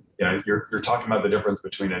 you're talking about the difference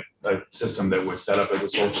between a system that was set up as a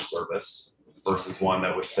social service versus one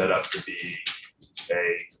that was set up to be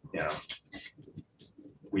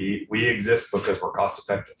we exist because we're cost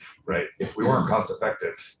effective, right? If we weren't cost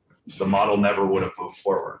effective, the model never would have moved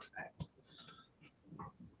forward.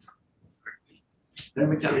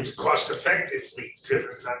 It's cost effectively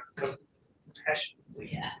driven, not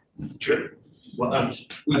compassionately driven. Well,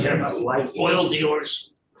 We have like oil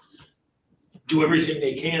dealers do everything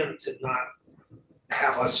they can to not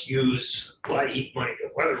have us use light heat money to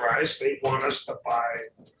weatherize. They want us to buy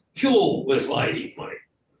fuel with light heat money.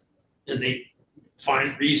 And they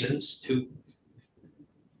find reasons to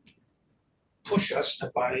push us to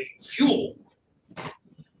buy fuel.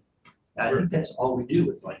 I think that's all we do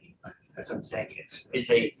with lighting. That's what I'm saying. It's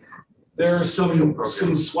a There are social some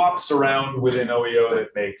program. swaps around within OEO that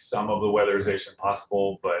make some of the weatherization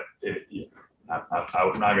possible, but I'm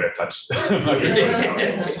not going to touch. I'm not gonna go into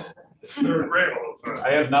it. Third rail.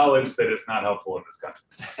 I have knowledge that it's not helpful in this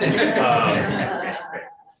context.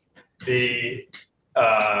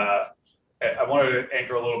 I wanted to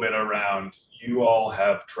anchor a little bit around, you all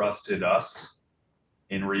have trusted us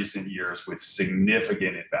in recent years with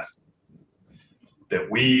significant investment that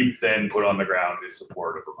we then put on the ground in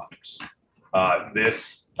support of Vermonters.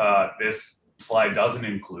 This slide doesn't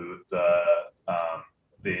include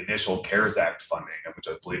the initial CARES Act funding, which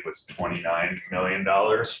I believe was $29 million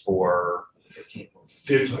for 15.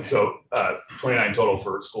 So 29 total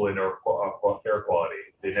for school indoor air quality.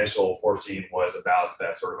 The initial 14 was about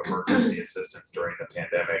that sort of emergency assistance during the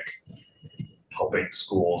pandemic, helping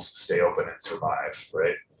schools stay open and survive,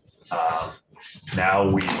 right? Now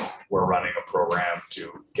we're running a program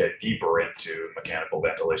to get deeper into mechanical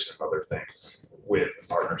ventilation and other things with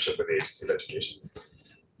partnership with the Agency of Education.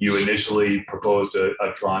 You initially proposed a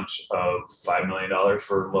tranche of $5 million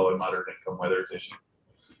for low and moderate income weatherization.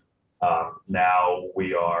 Now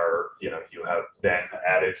we are, you have then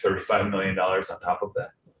added $35 million on top of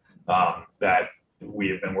that. That we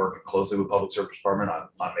have been working closely with Public Service Department on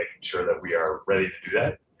making sure that we are ready to do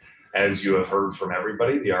that. As you have heard from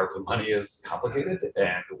everybody, the ARPA money is complicated,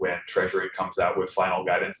 and when Treasury comes out with final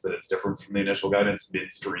guidance that is different from the initial guidance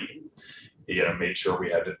midstream, made sure we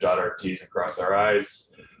had to dot our T's and cross our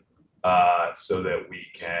I's, so that we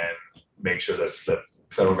can make sure that the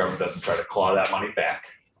federal government doesn't try to claw that money back.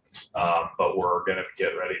 But we're going to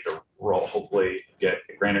get ready to roll, hopefully get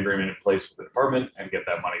a grant agreement in place with the department and get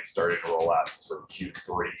that money starting to roll out sort of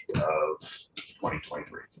Q3 of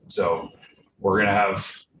 2023. So we're going to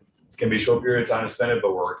have, it's going to be a short period of time to spend it,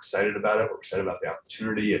 but we're excited about it. We're excited about the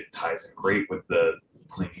opportunity. It ties in great with the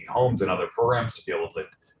Clean Heat Homes and other programs to be able to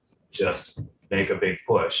just make a big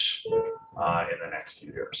push in the next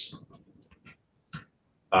few years.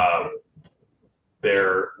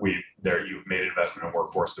 You've made investment in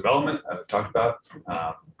workforce development, as I talked about,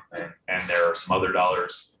 and there are some other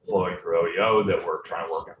dollars flowing through OEO that we're trying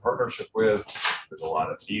to work in partnership with. There's a lot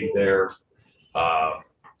of need there.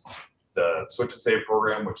 The Switch and Save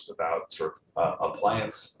program, which is about sort of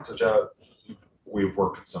appliance switch out, we've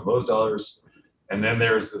worked with some of those dollars. And then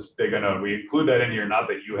there's this big unknown. We include that in here, not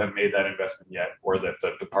that you have made that investment yet, or that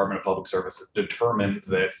the Department of Public Service has determined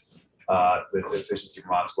that that Efficiency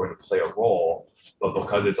Vermont is going to play a role, but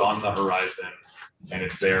because it's on the horizon and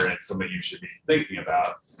it's there and it's something you should be thinking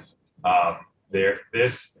about,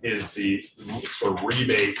 this is the sort of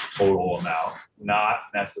rebate total amount, not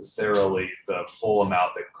necessarily the full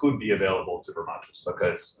amount that could be available to Vermonters,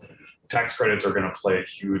 because tax credits are going to play a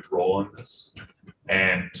huge role in this,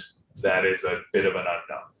 and that is a bit of an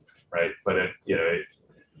unknown, right? But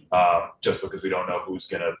just because we don't know who's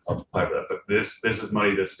going to apply for that, but this is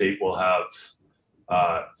money the state will have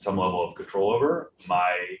some level of control over.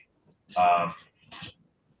 My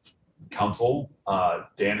counsel,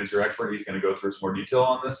 Dan is your expert. He's going to go through some more detail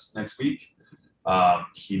on this next week.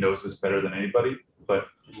 He knows this better than anybody, but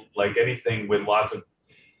like anything with lots of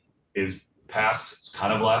is passed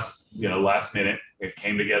kind of last minute. It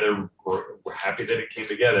came together. We're happy that it came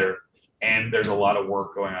together. And there's a lot of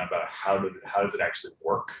work going on about how does it actually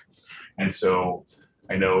work. And so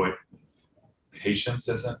I know patience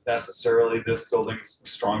isn't necessarily this building's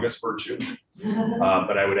strongest virtue.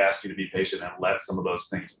 But I would ask you to be patient and let some of those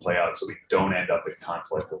things play out so we don't end up in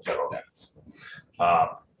conflict with federal grants.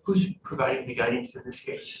 Who's providing the guidance in this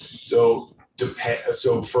case? So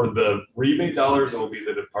for the rebate dollars, it will be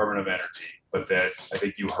the Department of Energy. But I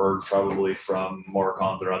think you heard probably from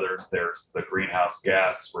Morcons or others, there's the Greenhouse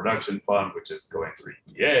Gas Reduction Fund, which is going through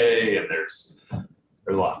EPA, and there's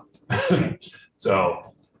a lot.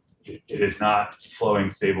 So it is not flowing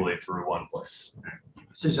stably through one place.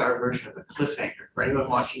 This is our version of a cliffhanger. For anyone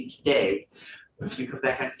watching today, if you come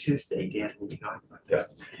back on Tuesday, Dan will be going.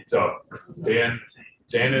 So Dan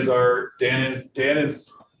is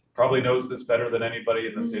probably knows this better than anybody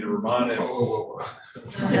in the state of Vermont.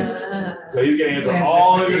 So he's going to answer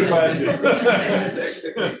all of your questions.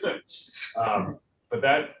 But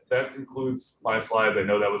that concludes my slides. I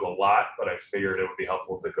know that was a lot, but I figured it would be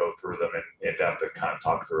helpful to go through them and have to kind of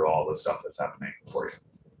talk through all the stuff that's happening for you.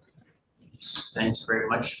 Thanks very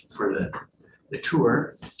much for the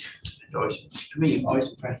tour. It's always, to me,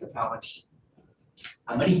 always impressive how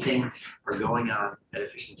many things are going on at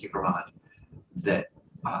Efficiency Vermont that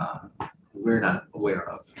we're not aware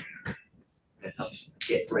of. It helps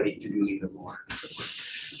get ready to do even more.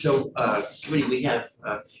 So, committee, we have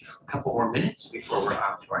a couple more minutes before we're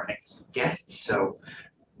on to our next guest. So,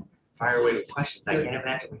 fire away with questions. I can't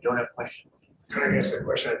imagine we don't have questions. Can I ask the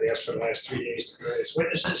question I've asked for the last 3 days to various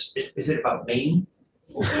witnesses? Is it about Maine?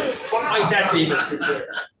 What might that be, Mr.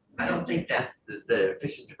 Chair? I don't think that's the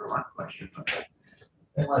Efficiency Vermont question.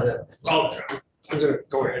 Oh, I'm gonna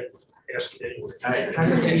go ahead and ask it anyway. Try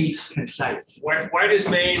to be concise. Why does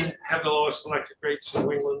Maine have the lowest electric rates in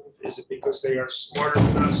New England? Is it because they are smarter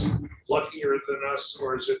than us, luckier than us,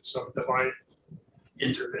 or is it some divine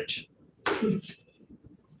intervention?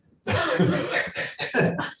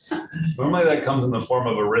 Normally that comes in the form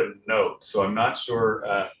of a written note, so I'm not sure.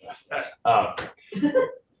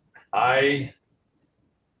 I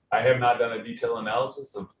have not done a detailed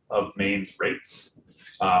analysis of Maine's rates.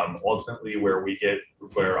 Ultimately, where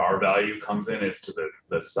our value comes in is to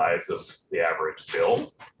the size of the average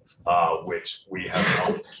bill, which we have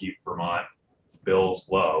helped keep Vermont's bills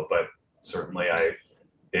low. But certainly, I'm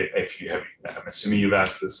assuming you've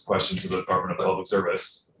asked this question to the Department of Public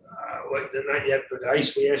Service. Not yet, but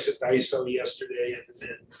we asked it to ISO yesterday and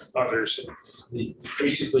others, and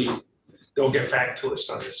basically they'll get back to us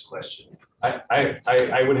on this question.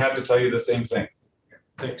 I would have to tell you the same thing.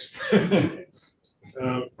 Thanks. Are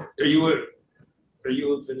you a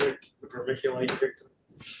vermiculite victim?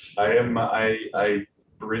 I am. I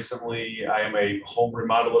am a home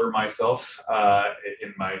remodeler myself.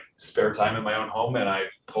 In my spare time in my own home, and I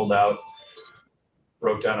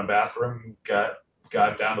broke down a bathroom, got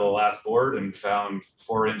down to the last board, and found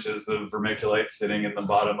 4 inches of vermiculite sitting in the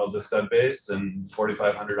bottom of the stud base, and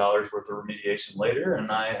 $4,500 worth of remediation later, and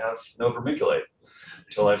I have no vermiculite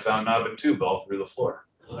until I found knob and tube all through the floor.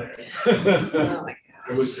 Oh my God.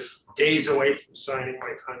 I was days away from signing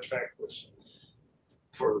my contract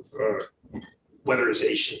for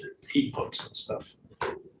weatherization and heat pumps and stuff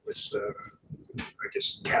with, I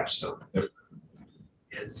guess, Capstone. Yep.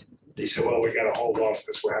 And they said, well, we got to hold off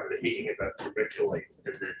because we're having a meeting about vermiculite,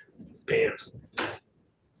 and then banned.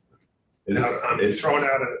 I'm thrown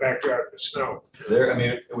out in the backyard in the snow.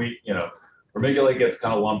 Vermiculite gets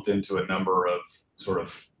kind of lumped into a number of sort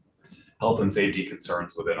of health and safety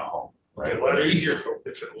concerns within a home, right? A lot easier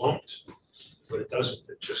if it lumped, but it doesn't.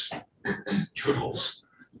 It just dribbles.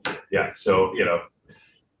 Yeah. So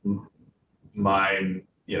mine,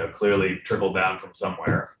 clearly trickled down from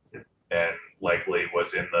somewhere, and likely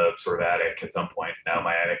was in the sort of attic at some point. Now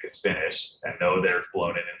my attic is finished, and know there's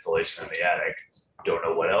blown in insulation in the attic. Don't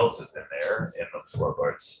know what else is in there in the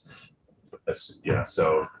floorboards.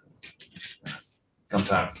 So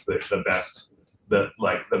sometimes the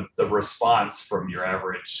response from your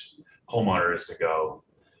average homeowner is to go,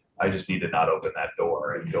 I just need to not open that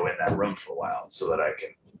door and go in that room for a while until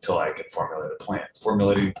I can formulate a plan.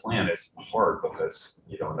 Formulating a plan is hard because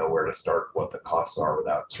you don't know where to start, what the costs are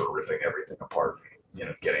without sort of ripping everything apart,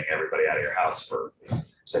 getting everybody out of your house for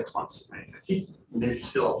 6 months. I think Ms.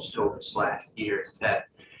 Phillips told us last year that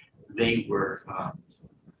they were,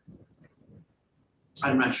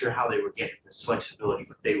 I'm not sure how they were getting this flexibility,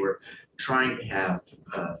 but they were trying to have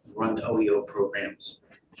run the OEO programs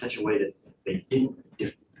in such a way that they didn't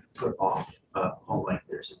put off a home like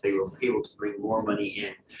this, that they were able to bring more money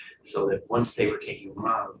in, so that once they were taking them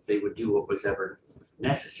out, they would do what was ever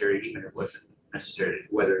necessary, even if it wasn't necessary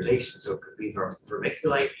weatherization. So it could be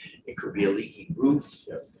vermiculite, it could be a leaking roof.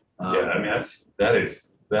 That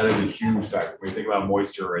is That is a huge factor. When you think about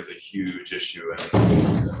moisture as a huge issue and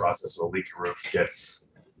the process of a leaky roof gets,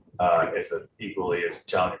 it's an equally as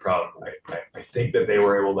challenging problem. I think that they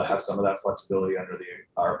were able to have some of that flexibility under the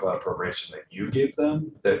ARPA appropriation that you gave them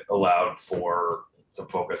that allowed for some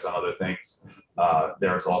focus on other things.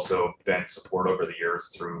 There's also been support over the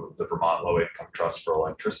years through the Vermont Low Income Trust for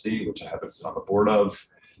Electricity, which I happen to sit on the board of,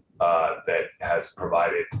 that has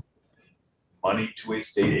provided money to a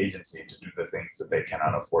state agency to do the things that they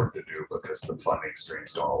cannot afford to do because the funding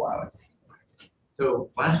streams don't allow it.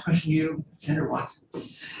 So last question to you, Senator Watson.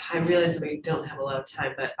 I realize that we don't have a lot of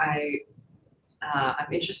time, but I'm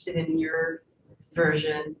interested in your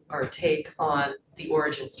version or take on the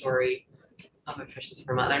origin story of Efficiency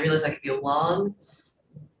Vermont. And I realize that could be a long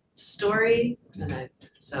story, and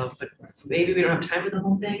but maybe we don't have time for the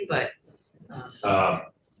whole thing, but.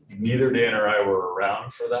 Neither Dan or I were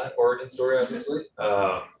around for that origin story, obviously.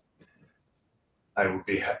 I would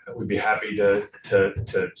be happy to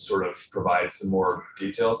sort of provide some more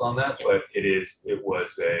details on that, but it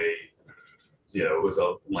was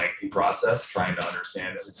a lengthy process trying to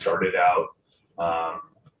understand it. It started out,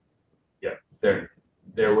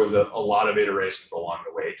 there was a lot of iterations along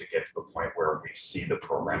the way to get to the point where we see the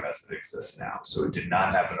program as it exists now. So it did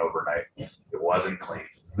not happen overnight. It wasn't clean.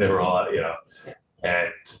 There were a lot,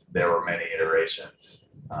 and there were many iterations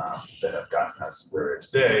that have gotten us where we're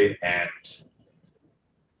today. And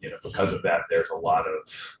because of that, there's a lot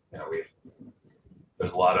of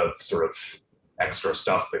there's a lot of sort of extra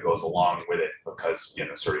stuff that goes along with it because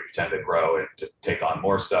sort of you tend to grow and to take on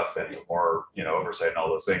more stuff and more oversight and all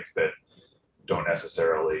those things that don't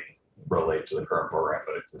necessarily relate to the current program,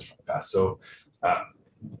 but exist from the past. So,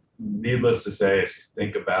 needless to say, as you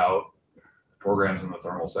think about programs in the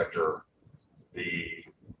thermal sector,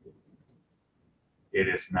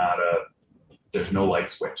 there's no light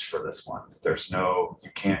switch for this one. You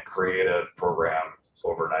can't create a program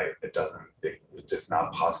overnight. It's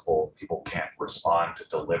not possible. People can't respond to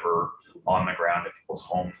deliver on the ground to people's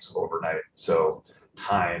homes overnight. So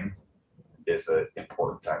time is an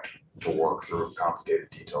important factor to work through complicated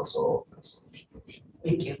details of all of this.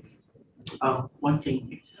 Thank you. One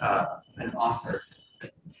thing, an offer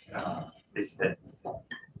is that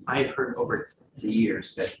I've heard over the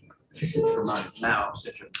years that Efficiency Vermont is now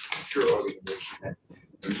such a mature organization that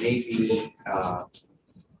there may be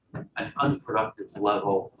an unproductive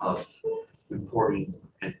level of reporting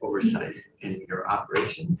and oversight in your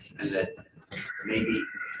operations, and that maybe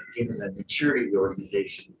given the maturity of the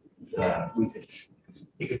organization,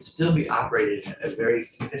 it could still be operated in a very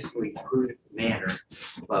fiscally prudent manner,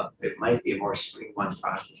 but it might be a more streamlined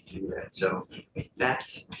process to do that. So if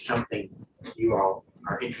that's something you all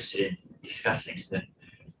are interested in discussing, then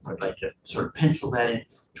I'd like to sort of pencil that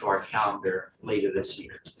into our calendar later this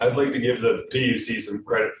year. I'd like to give the PUC some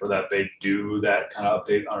credit for that. They do that kind of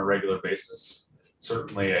update on a regular basis.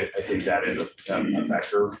 Certainly, I think that is a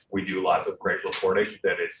factor. We do lots of great reporting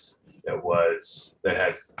that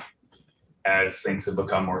has, as things have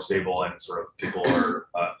become more stable and sort of people are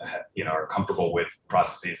comfortable with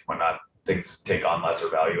processes, whatnot, things take on lesser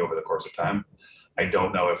value over the course of time. I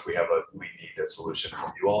don't know if we need a solution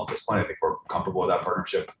from you all at this point. I think we're comfortable with that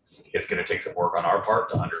partnership. It's going to take some work on our part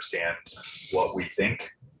to understand what we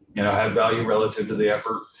think, has value relative to the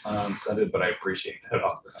effort presented, but I appreciate that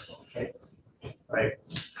offer. Okay. All right.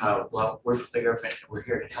 Well, we're the government. We're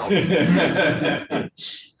here to help.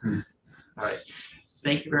 All right.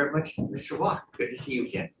 Thank you very much, Mr. Walk. Good to see you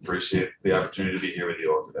again. Appreciate the opportunity to be here with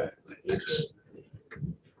you all today.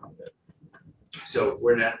 So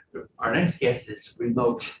our next guest is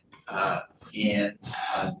remote, and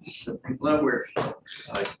just so people know, we're going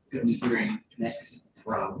to be hearing next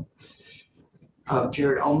from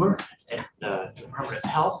Jared Ulmer at the Department of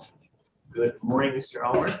Health. Good morning, Mr.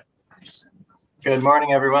 Ulmer. Good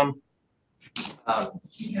morning, everyone.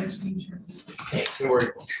 Okay, so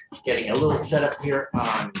we're getting a little set up here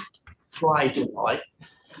on slide slide.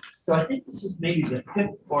 So I think this is maybe the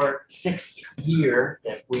 5th or 6th year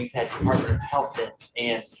that we've had Department of Health in,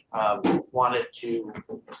 and wanted to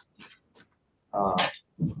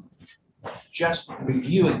just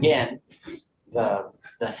review again the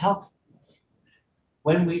health.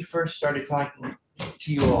 When we first started talking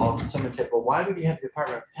to you all, someone said, well, why would you have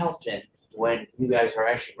Department of Health in when you guys are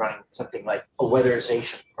actually running something like a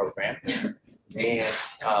weatherization program? And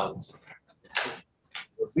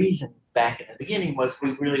the reason back in the beginning was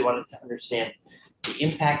we really wanted to understand the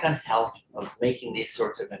impact on health of making these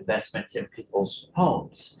sorts of investments in people's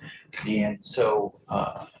homes. And so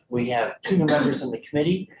we have 2 new members on the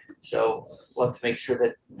committee, so we'll have to make sure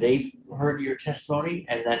that they've heard your testimony.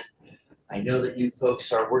 And then I know that you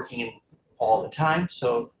folks are working all the time,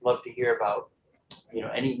 so love to hear about,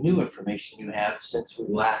 any new information you have since we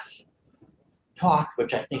last talked,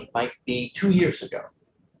 which I think might be 2 years ago.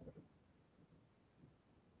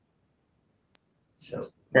 So,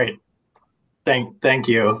 Great. Thank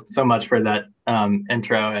you so much for that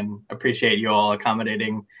intro, and appreciate you all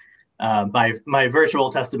accommodating my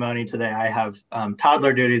virtual testimony today. I have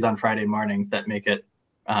toddler duties on Friday mornings that make it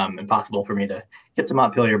impossible for me to get to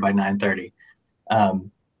Montpelier by 9:30.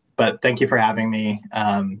 But thank you for having me.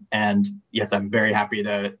 And yes, I'm very happy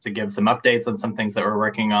to give some updates on some things that we're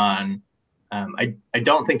working on. I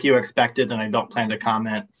don't think you expected, and I don't plan to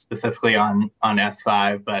comment specifically on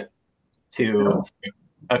S5, but to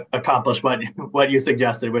accomplish what you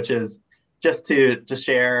suggested, which is just to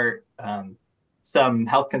share some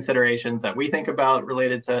health considerations that we think about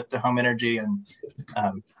related to home energy, and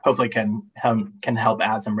hopefully can help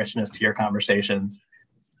add some richness to your conversations.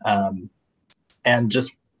 And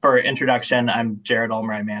just for introduction, I'm Jared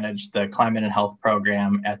Ulmer. I manage the Climate and Health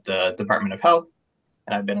program at the Department of Health,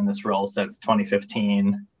 and I've been in this role since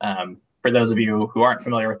 2015. For those of you who aren't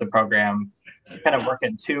familiar with the program, I kind of work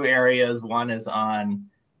in two areas. One is on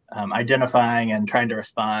identifying and trying to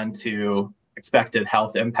respond to expected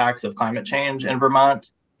health impacts of climate change in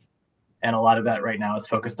Vermont. And a lot of that right now is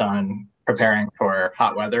focused on preparing for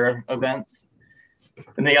hot weather events.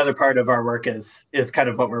 And the other part of our work is kind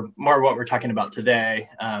of what we're talking about today.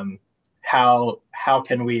 How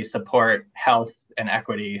can we support health and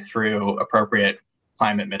equity through appropriate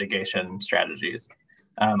climate mitigation strategies?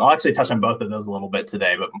 I'll actually touch on both of those a little bit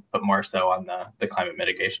today, but more so on the climate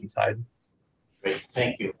mitigation side. great,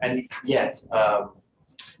 thank you. And yes,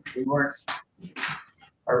 we weren't,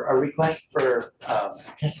 our request for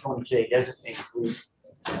testimony today doesn't include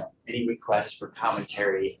any requests for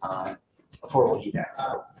commentary on affordable heat acts.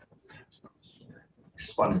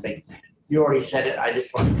 Just wanted to make, you already said it, I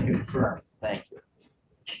just wanted to confirm. Thank you.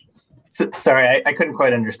 Sorry, I couldn't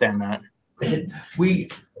quite understand that. We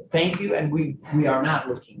thank you, and we are not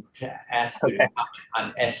looking to ask you to comment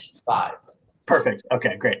on S5. Perfect.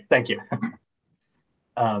 Okay, great. Thank you.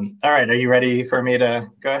 All right, are you ready for me to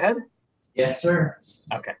go ahead? Yes, sir.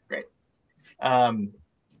 Okay, great.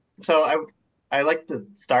 So I like to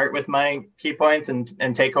start with my key points and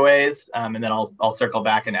takeaways, and then I'll circle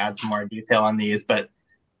back and add some more detail on these. But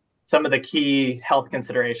some of the key health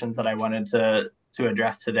considerations that I wanted to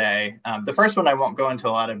address today. The first one I won't go into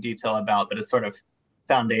a lot of detail about, but it's sort of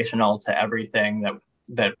foundational to everything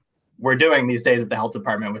that we're doing these days at the health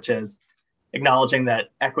department, which is acknowledging that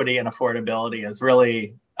equity and affordability is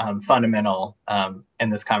really fundamental in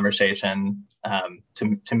this conversation,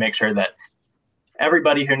 to make sure that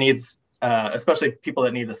everybody who needs, especially people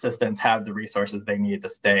that need assistance, have the resources they need to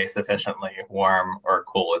stay sufficiently warm or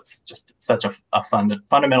cool. It's just such a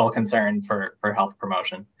fundamental concern for health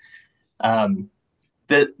promotion.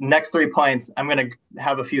 The next 3 points, I'm going to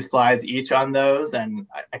have a few slides each on those, and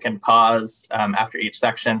I can pause after each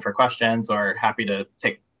section for questions, or happy to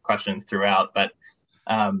take questions throughout. But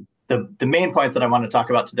the main points that I want to talk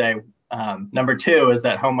about today, number 2 is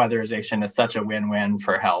that home weatherization is such a win-win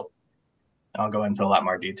for health. I'll go into a lot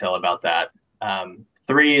more detail about that.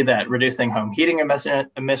 3, that reducing home heating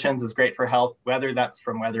emissions is great for health, whether that's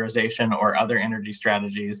from weatherization or other energy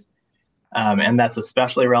strategies. And that's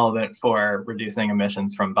especially relevant for reducing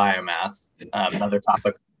emissions from biomass, another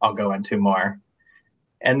topic I'll go into more.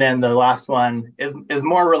 And then the last one is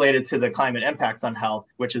more related to the climate impacts on health,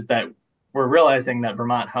 which is that we're realizing that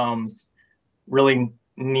Vermont homes really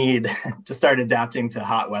need to start adapting to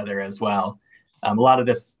hot weather as well. A lot of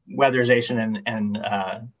this weatherization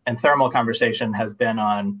and thermal conversation has been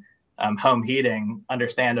on home heating,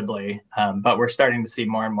 understandably, but we're starting to see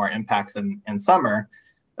more and more impacts in summer,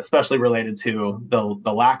 especially related to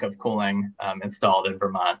the lack of cooling installed in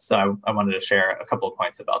Vermont. So I wanted to share a couple of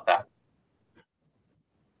points about that.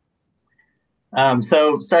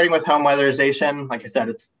 So starting with home weatherization, like I said,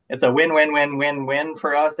 it's a win-win-win-win-win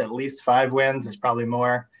for us, at least 5 wins, there's probably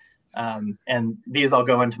more. And these I'll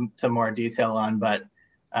go into more detail on, but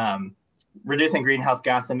reducing greenhouse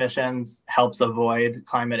gas emissions helps avoid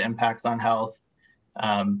climate impacts on health.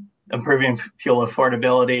 Improving fuel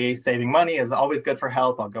affordability, saving money is always good for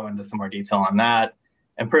health. I'll go into some more detail on that.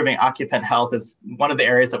 Improving occupant health is one of the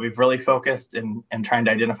areas that we've really focused in trying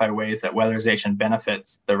to identify ways that weatherization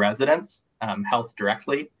benefits the residents' health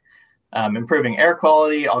directly. Improving air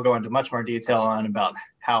quality, I'll go into much more detail on about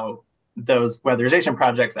how those weatherization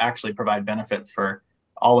projects actually provide benefits for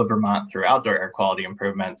all of Vermont through outdoor air quality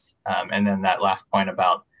improvements. And then that last point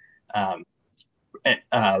about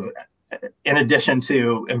in addition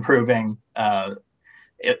to improving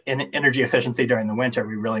in energy efficiency during the winter,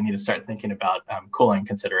 we really need to start thinking about cooling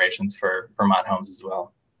considerations for Vermont homes as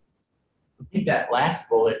well. I think that last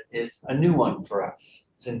bullet is a new one for us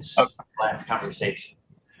since last conversation.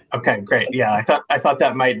 Okay, great. Yeah, I thought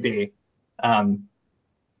that might be. And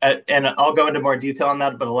I'll go into more detail on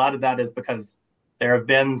that, but a lot of that is because there have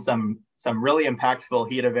been some really impactful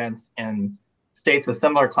heat events in states with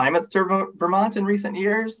similar climates to Vermont in recent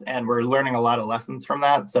years, and we're learning a lot of lessons from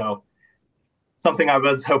that. So something I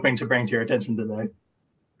was hoping to bring to your attention today.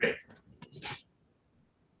 Great.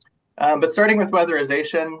 But starting with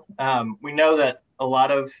weatherization, we know that a lot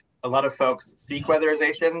of folks seek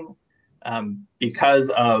weatherization because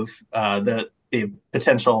of the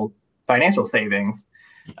potential financial savings,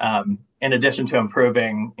 in addition to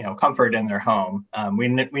improving comfort in their home. We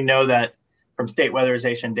know that from state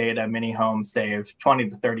weatherization data, many homes save 20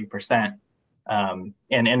 to 30%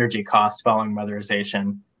 in energy costs following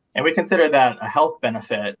weatherization. And we consider that a health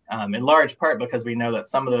benefit in large part because we know that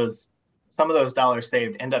some of those dollars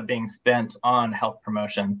saved end up being spent on health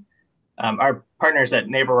promotion. Our partners at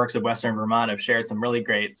NeighborWorks of Western Vermont have shared some really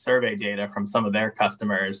great survey data from some of their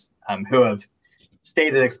customers who have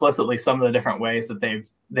stated explicitly some of the different ways that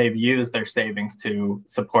they've used their savings to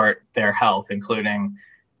support their health, including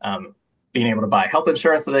being able to buy health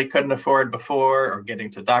insurance that they couldn't afford before, or getting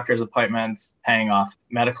to doctor's appointments, paying off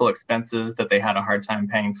medical expenses that they had a hard time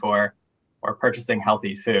paying for, or purchasing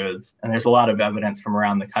healthy foods. And there's a lot of evidence from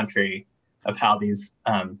around the country of how these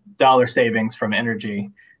dollar savings from energy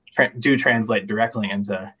do translate directly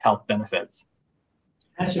into health benefits.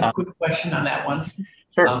 That's a quick question on that one.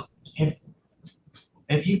 Sure.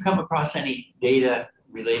 Have you come across any data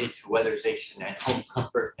related to weatherization and home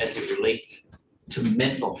comfort as it relates to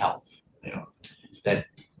mental health? That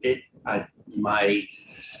my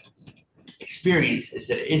experience is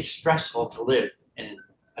that it is stressful to live in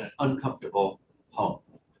an uncomfortable home.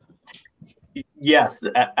 Yes,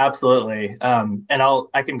 absolutely. And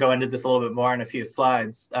I can go into this a little bit more in a few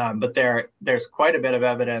slides, but there's quite a bit of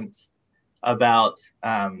evidence about,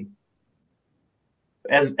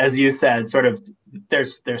 as you said, sort of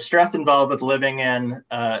there's stress involved with living in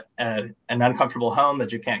an uncomfortable home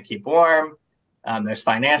that you can't keep warm. There's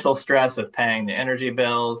financial stress with paying the energy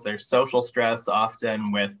bills. There's social stress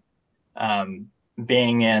often with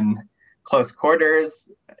being in close quarters.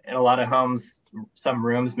 In a lot of homes, some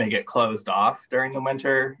rooms may get closed off during the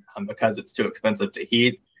winter because it's too expensive to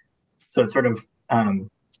heat. So it sort of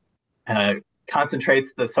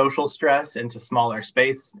concentrates the social stress into smaller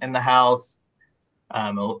space in the house.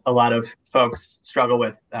 A lot of folks struggle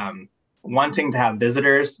with wanting to have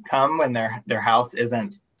visitors come when their house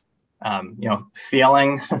isn't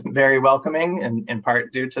feeling very welcoming, in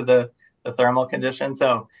part due to the thermal condition.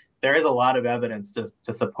 So there is a lot of evidence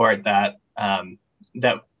to support that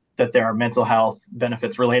that there are mental health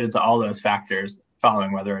benefits related to all those factors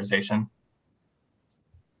following weatherization.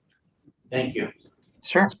 Thank you.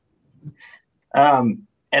 Sure.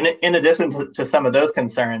 And in addition to some of those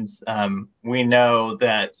concerns, we know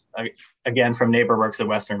that, again, from NeighborWorks of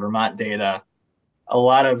Western Vermont data, a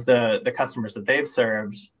lot of the customers that they've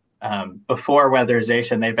served before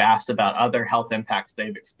weatherization, they've asked about other health impacts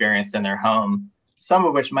they've experienced in their home, some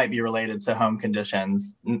of which might be related to home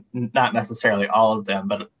conditions, not necessarily all of them,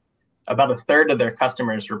 but about a third of their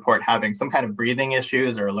customers report having some kind of breathing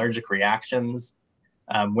issues or allergic reactions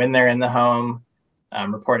when they're in the home,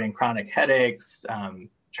 reporting chronic headaches,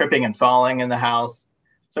 tripping and falling in the house.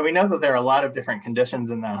 So we know that there are a lot of different conditions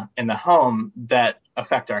in the home that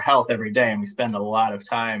affect our health every day, and we spend a lot of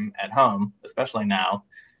time at home, especially now.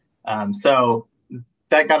 So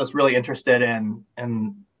that got us really interested in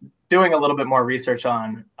doing a little bit more research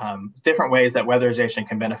on different ways that weatherization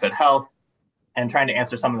can benefit health, and trying to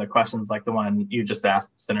answer some of the questions like the one you just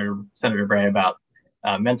asked Senator Bray about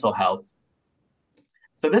mental health.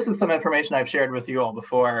 So this is some information I've shared with you all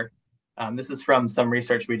before. This is from some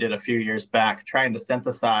research we did a few years back, trying to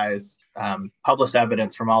synthesize published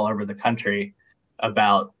evidence from all over the country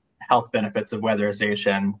about health benefits of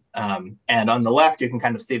weatherization. And on the left, you can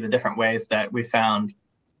kind of see the different ways that we found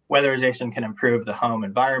weatherization can improve the home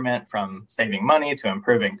environment, from saving money to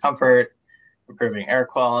improving comfort, improving air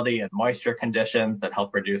quality and moisture conditions that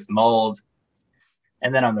help reduce mold.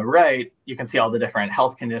 And then on the right, you can see all the different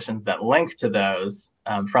health conditions that link to those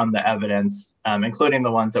from the evidence, including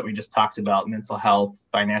the ones that we just talked about: mental health,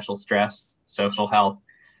 financial stress, social health.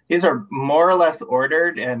 These are more or less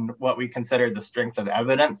ordered in what we consider the strength of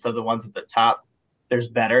evidence. So the ones at the top, there's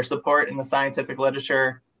better support in the scientific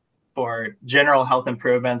literature for general health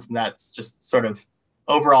improvements, and that's just sort of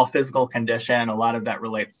overall physical condition. A lot of that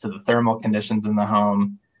relates to the thermal conditions in the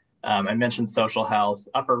home. I mentioned social health,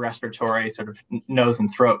 upper respiratory, sort of nose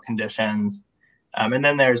and throat conditions. And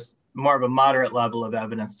then there's more of a moderate level of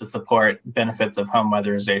evidence to support benefits of home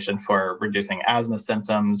weatherization for reducing asthma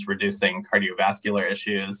symptoms, reducing cardiovascular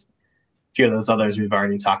issues. A few of those others we've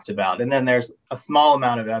already talked about. And then there's a small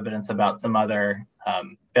amount of evidence about some other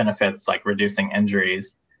benefits like reducing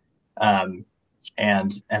injuries and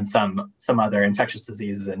some other infectious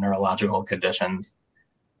diseases and neurological conditions.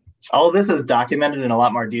 All of this is documented in a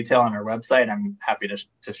lot more detail on our website. I'm happy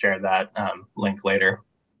to share that link later.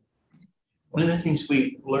 One of the things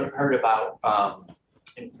we heard about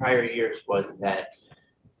in prior years was that,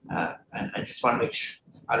 and I just want to make sure,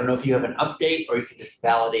 I don't know if you have an update or you can just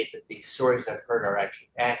validate that these stories I've heard are actually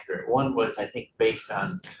accurate. One was, I think, based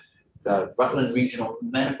on the Rutland Regional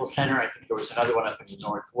Medical Center. I think there was another one up in the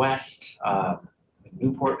Northwest, in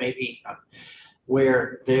Newport maybe,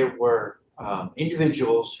 where there were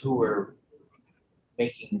individuals who were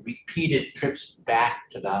making repeated trips back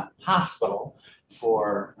to the hospital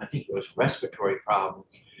for, I think it was respiratory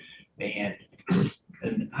problems. And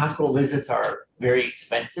hospital visits are very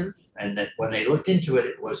expensive. And that when they looked into it,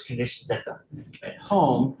 it was conditions at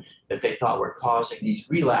home that they thought were causing these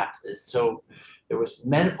relapses. So there was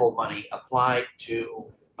medical money applied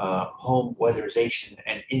to home weatherization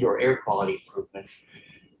and indoor air quality improvements.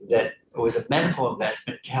 That it was a medical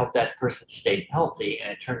investment to help that person stay healthy,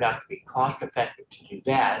 and it turned out to be cost effective to do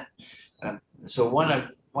that. So one, I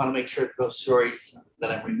want to make sure that those stories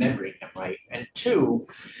that I'm remembering them right. And two,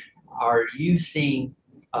 are you seeing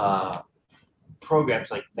programs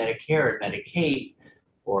like Medicare and Medicaid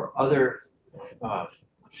or other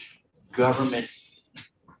government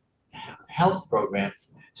health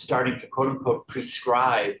programs starting to quote unquote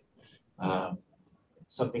prescribe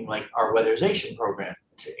something like our weatherization program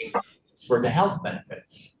for the health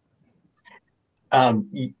benefits?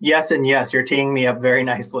 Yes and yes, you're teeing me up very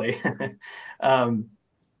nicely.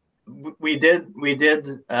 You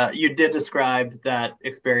did describe that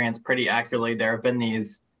experience pretty accurately. There have been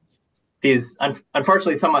these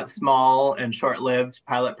unfortunately somewhat small and short-lived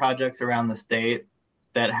pilot projects around the state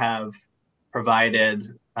that have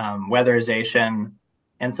provided weatherization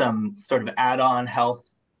and some sort of add-on health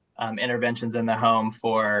interventions in the home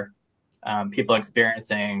for people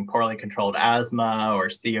experiencing poorly controlled asthma or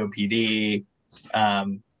COPD,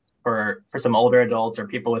 for some older adults or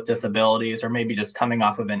people with disabilities, or maybe just coming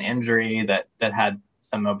off of an injury that had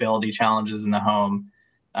some mobility challenges in the home.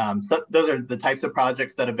 So those are the types of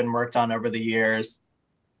projects that have been worked on over the years.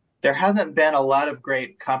 There hasn't been a lot of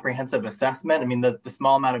great comprehensive assessment. I mean, the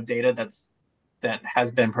small amount of data that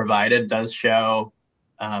has been provided does show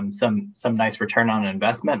some nice return on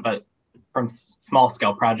investment, but from small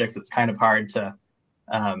scale projects, it's kind of hard to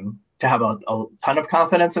have a ton of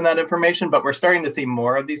confidence in that information. But we're starting to see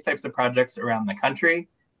more of these types of projects around the country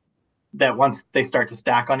that once they start to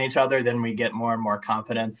stack on each other, then we get more and more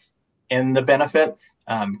confidence in the benefits.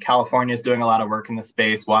 California is doing a lot of work in the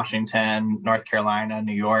space, Washington, North Carolina,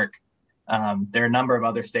 New York. There are a number of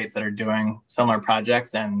other states that are doing similar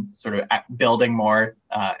projects and sort of building more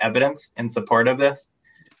evidence in support of this.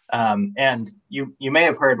 And you may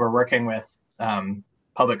have heard we're working with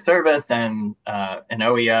Public Service and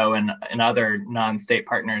OEO and other non-state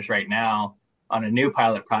partners right now on a new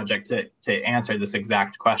pilot project to answer this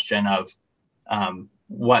exact question of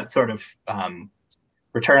what sort of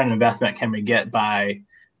return on investment can we get by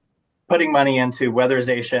putting money into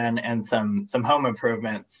weatherization and some home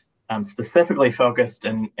improvements, specifically focused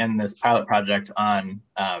in this pilot project on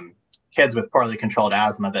kids with poorly controlled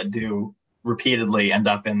asthma that do repeatedly end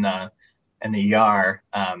up in the ER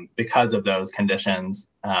because of those conditions,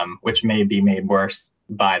 which may be made worse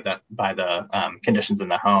by the conditions in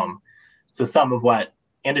the home. So some of what,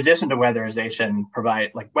 in addition to weatherization,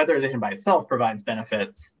 weatherization by itself provides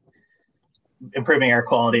benefits, improving air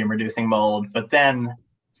quality and reducing mold, but then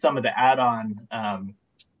some of the add-on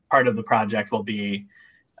part of the project will be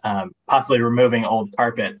possibly removing old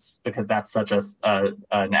carpets because that's such an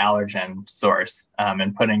allergen source,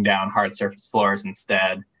 and putting down hard surface floors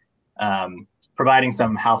instead. Providing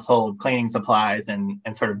some household cleaning supplies and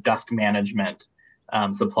sort of dust management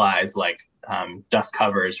supplies like dust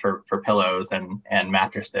covers for pillows and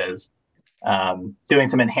mattresses. Doing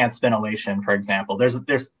some enhanced ventilation, for example.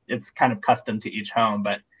 It's kind of custom to each home,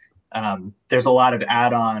 but there's a lot of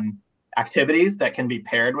add-on activities that can be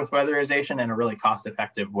paired with weatherization in a really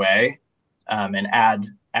cost-effective way, and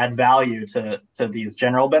add value to these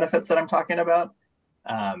general benefits that I'm talking about,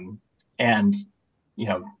 and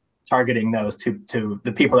targeting those to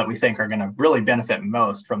the people that we think are going to really benefit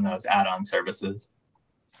most from those add-on services.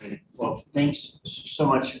 Well, thanks so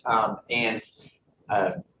much, and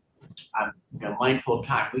I'm mindful of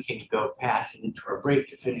time. We can go past and into our break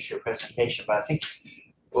to finish your presentation, but I think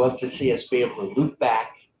we'll have to see us be able to loop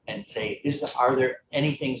back and say, are there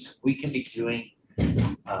any things we can be doing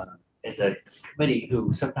as a committee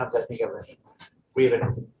who sometimes I think of as, we have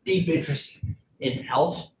a deep interest in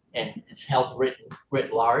health and it's health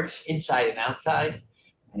writ large, inside and outside.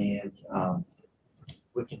 And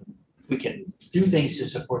if we can do things to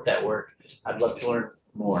support that work, I'd love to learn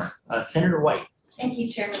more. Senator White. Thank you,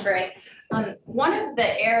 Chairman Bray. One of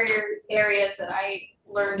the areas that I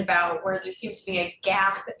learned about where there seems to be a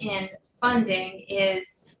gap in funding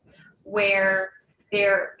is where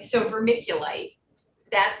so vermiculite,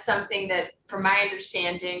 that's something that, from my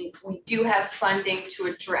understanding, we do have funding to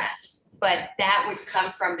address, but that would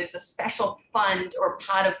come from, there's a special fund or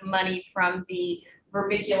pot of money from the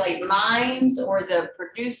vermiculite mines or the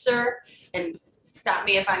producer, and stop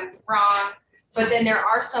me if I'm wrong. But then there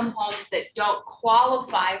are some homes that don't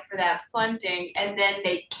qualify for that funding, and then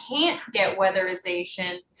they can't get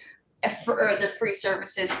weatherization or the free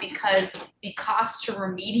services because the cost to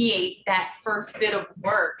remediate that first bit of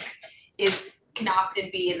work can often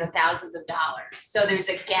be in the thousands of dollars. So there's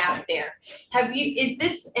a gap there. Is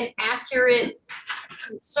this an accurate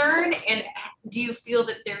concern? And do you feel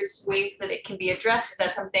that there's ways that it can be addressed? Is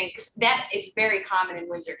that something, because that is very common in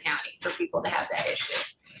Windsor County for people to have that issue?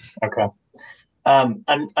 Okay.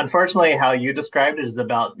 Unfortunately, how you described it is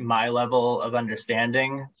about my level of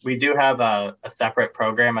understanding. We do have a separate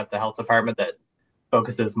program at the health department that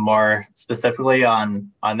focuses more specifically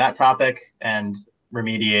on that topic and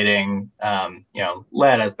remediating,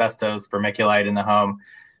 lead, asbestos, vermiculite in the home.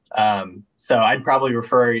 So I'd probably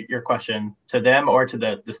refer your question to them or to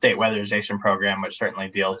the state weatherization program, which certainly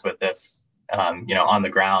deals with this, on the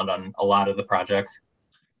ground on a lot of the projects.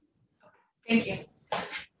 Thank you.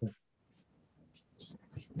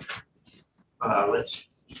 Let's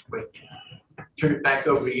turn it back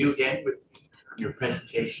over to you again with your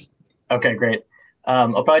presentation. Okay, great.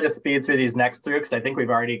 I'll probably just speed through these next because I think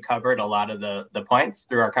we've already covered a lot of the points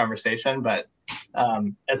through our conversation. But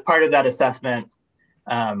as part of that assessment,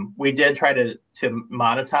 we did try to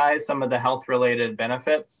monetize some of the health-related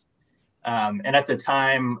benefits. And at the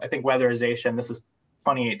time, I think weatherization, this is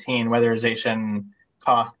 2018, weatherization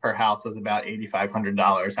cost per house was about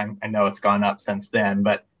 $8,500. I know it's gone up since then,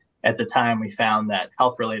 but at the time we found that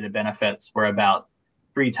health-related benefits were about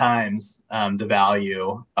 3 times the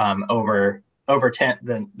value over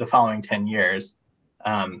the following 10 years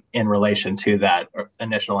in relation to that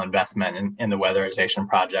initial investment in the weatherization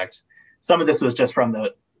project. Some of this was just from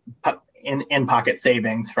the in-pocket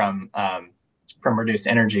savings from reduced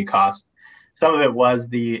energy costs. Some of it was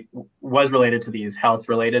related to these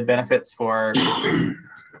health-related benefits for the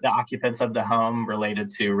occupants of the home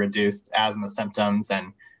related to reduced asthma symptoms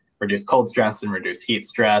and reduced cold stress and reduced heat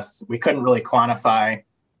stress. We couldn't really quantify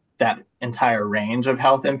that entire range of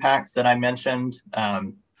health impacts that I mentioned.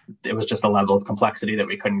 It was just a level of complexity that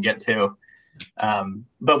we couldn't get to.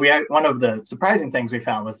 But one of the surprising things we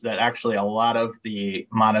found was that actually a lot of the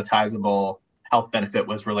monetizable health benefit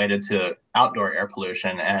was related to outdoor air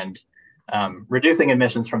pollution and reducing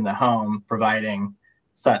emissions from the home, providing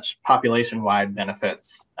such population-wide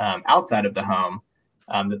benefits outside of the home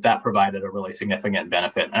that provided a really significant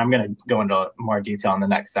benefit. And I'm going to go into more detail in the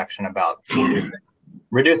next section about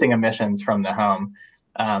reducing emissions from the home.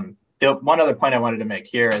 One other point I wanted to make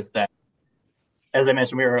here is that, as I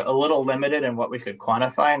mentioned, we were a little limited in what we could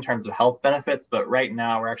quantify in terms of health benefits, but right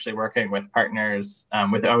now we're actually working with partners,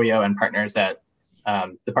 with OEO and partners at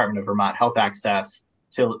Department of Vermont Health Access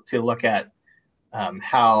to look at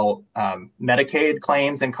how Medicaid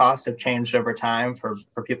claims and costs have changed over time for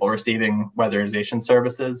people receiving weatherization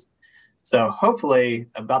services. So hopefully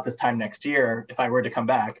about this time next year, if I were to come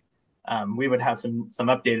back, we would have some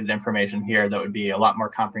updated information here that would be a lot more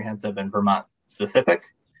comprehensive and Vermont specific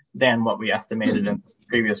than what we estimated in this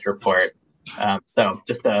previous report. So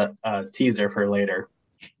just a teaser for later.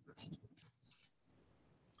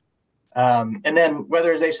 And then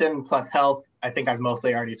weatherization plus health, I think I've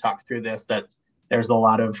mostly already talked through this, that there are a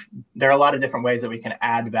lot of different ways that we can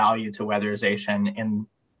add value to weatherization in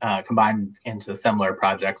combined into similar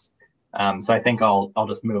projects. So I think I'll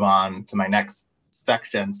just move on to my next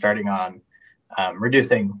section, starting on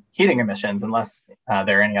reducing heating emissions, unless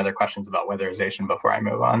there are any other questions about weatherization before I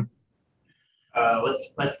move on.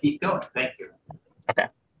 Let's keep going. Thank you. Okay,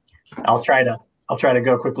 I'll try to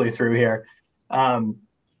go quickly through here.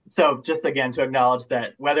 So just again to acknowledge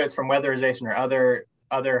that whether it's from weatherization or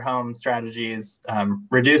other home strategies,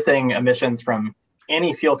 reducing emissions from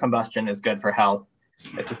any fuel combustion is good for health.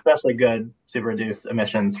 It's especially good to reduce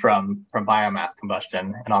emissions from biomass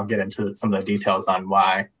combustion, and I'll get into some of the details on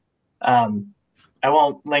why. I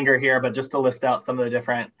won't linger here, but just to list out some of the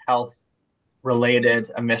different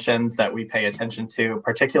health-related emissions that we pay attention to.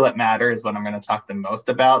 Particulate matter is what I'm going to talk the most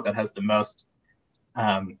about. That has the most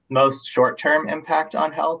short-term impact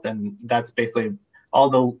on health, and that's basically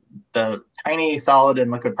all the tiny solid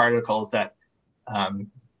and liquid particles that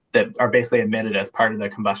are basically emitted as part of the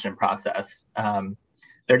combustion process.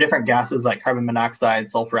 There are different gases like carbon monoxide,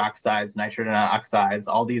 sulfur oxides, nitrogen oxides.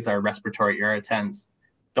 All these are respiratory irritants.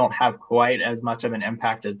 Don't have quite as much of an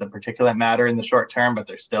impact as the particulate matter in the short term, but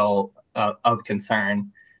they're still of concern.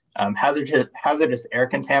 Hazardous air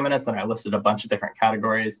contaminants, and I listed a bunch of different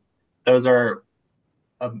categories. Those are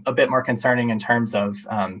a bit more concerning in terms of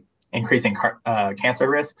increasing cancer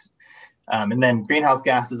risks. And then greenhouse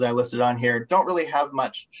gases I listed on here don't really have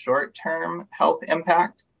much short-term health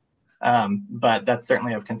impact, but that's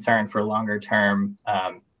certainly of concern for longer-term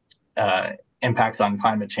impacts on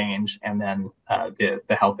climate change, and then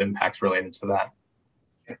the health impacts related to that.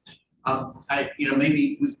 I'm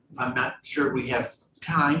not sure we have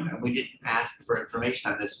time, and we didn't ask for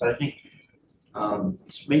information on this, but I think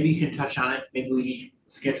maybe you can touch on it. Maybe we need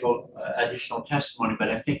to schedule additional testimony, but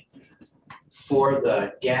I think for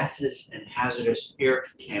the gases and hazardous air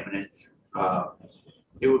contaminants,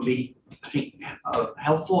 it would be, I think,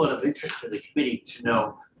 helpful and of interest to the committee to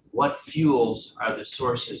know what fuels are the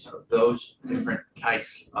sources of those different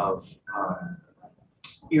types of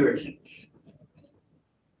irritants.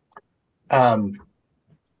 I'm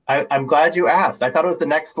glad you asked. I thought it was the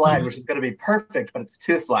next slide, which is going to be perfect, but it's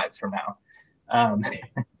 2 slides from now.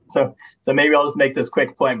 So maybe I'll just make this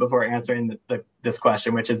quick point before answering this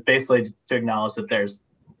question, which is basically to acknowledge that there's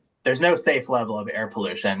no safe level of air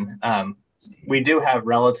pollution. We do have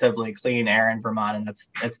relatively clean air in Vermont, and it's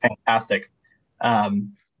fantastic.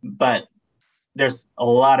 But there's a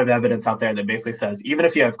lot of evidence out there that basically says, even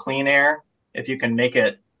if you have clean air, if you can make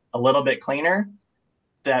it a little bit cleaner,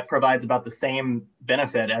 that provides about the same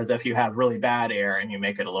benefit as if you have really bad air and you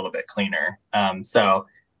make it a little bit cleaner. So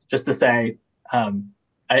just to say,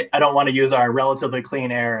 I don't want to use our relatively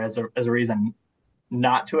clean air as a reason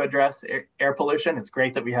not to address air pollution. It's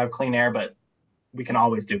great that we have clean air, but we can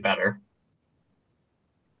always do better.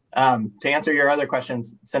 To answer your other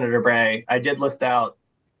questions, Senator Bray, I did list out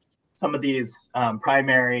some of these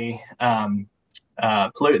primary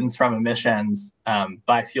pollutants from emissions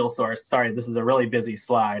by fuel source. Sorry, this is a really busy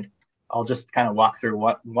slide. I'll just kind of walk through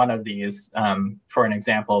one of these for an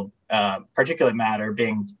example. Particulate matter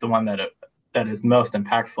being the one that is most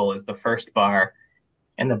impactful is the first bar.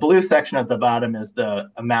 And the blue section at the bottom is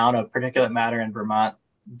the amount of particulate matter in Vermont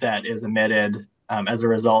that is emitted as a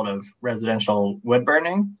result of residential wood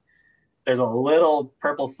burning. There's a little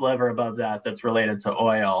purple sliver above that that's related to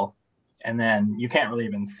oil. And then you can't really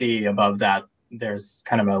even see above that. There's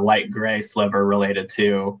kind of a light gray sliver related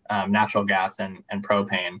to natural gas and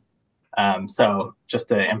propane. So just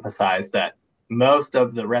to emphasize that most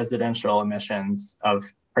of the residential emissions of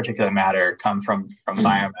particulate matter come from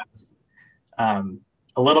biomass.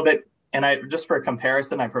 A little bit, and just for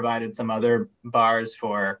comparison, I provided some other bars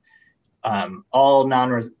for all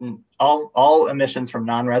emissions from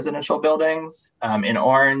non-residential buildings. In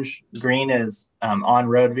orange, green is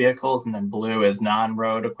on-road vehicles, and then blue is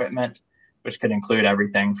non-road equipment, which could include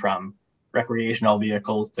everything from recreational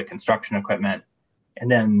vehicles to construction equipment.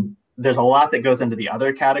 And then there's a lot that goes into the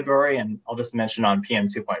other category, and I'll just mention on PM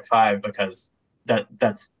 2.5 because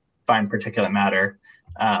that's fine particulate matter.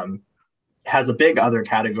 Has a big other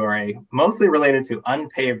category, mostly related to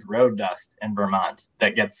unpaved road dust in Vermont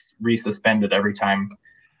that gets resuspended every time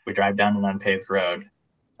we drive down an unpaved road.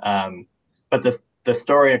 But the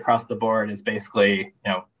story across the board is basically,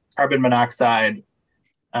 carbon monoxide,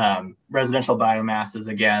 residential biomass is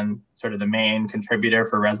again sort of the main contributor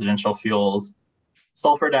for residential fuels.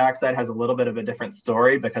 Sulfur dioxide has a little bit of a different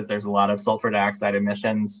story because there's a lot of sulfur dioxide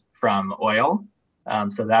emissions from oil.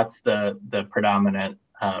 So that's the predominant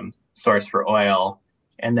source for oil.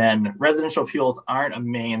 And then residential fuels aren't a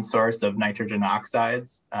main source of nitrogen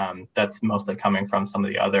oxides. That's mostly coming from some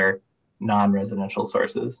of the other non-residential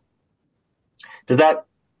sources. Does that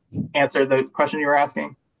answer the question you were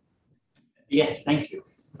asking? Yes, thank you.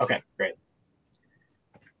 Okay, great.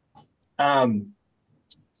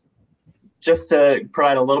 Just to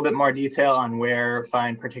provide a little bit more detail on where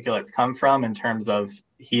fine particulates come from in terms of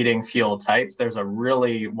heating fuel types, there's a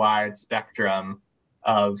really wide spectrum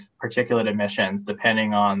of particulate emissions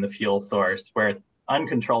depending on the fuel source, where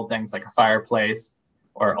uncontrolled things like a fireplace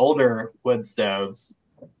or older wood stoves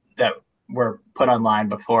that were put online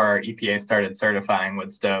before EPA started certifying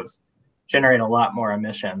wood stoves generate a lot more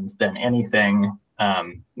emissions than anything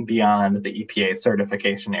beyond the EPA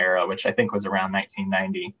certification era, which I think was around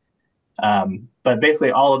 1990. But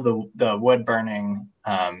basically all of the wood burning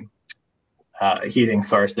heating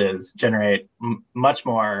sources generate much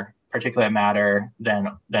more particulate matter than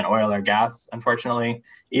oil or gas, unfortunately.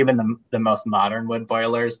 Even the most modern wood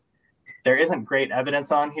boilers. There isn't great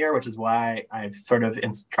evidence on here, which is why I've sort of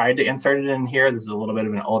tried to insert it in here. This is a little bit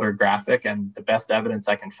of an older graphic, and the best evidence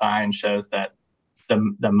I can find shows that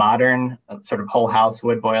the modern sort of whole house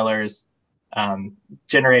wood boilers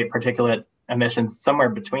generate particulate emissions somewhere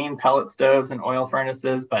between pellet stoves and oil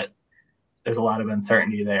furnaces, but there's a lot of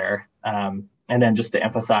uncertainty there. And then just to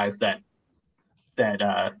emphasize that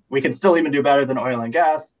we can still even do better than oil and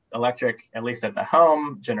gas. Electric, at least at the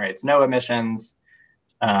home, generates no emissions.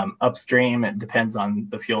 Upstream, it depends on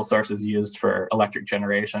the fuel sources used for electric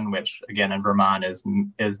generation, which again in Vermont is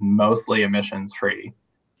mostly emissions free.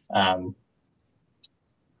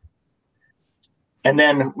 And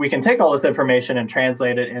then we can take all this information and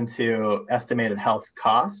translate it into estimated health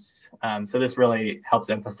costs. So this really helps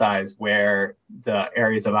emphasize where the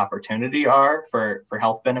areas of opportunity are for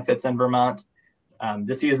health benefits in Vermont.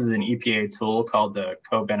 This uses an EPA tool called the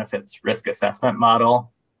Co-Benefits Risk Assessment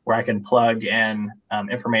Model, where I can plug in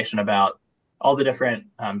information about all the different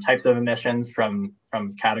types of emissions from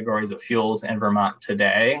categories of fuels in Vermont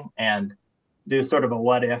today, and do sort of a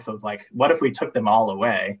what if of like, what if we took them all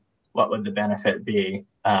away? What would the benefit be?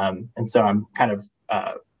 And so I'm kind of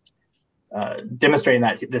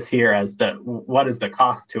demonstrating this here as what is the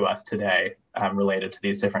cost to us today related to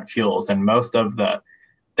these different fuels. And most of the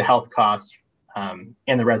health costs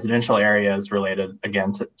in the residential area is related,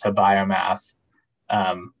 again, to biomass,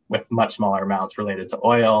 with much smaller amounts related to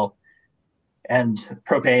oil and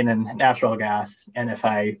propane and natural gas. And if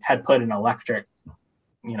I had put an electric,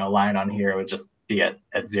 line on here, it would just be at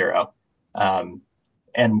zero.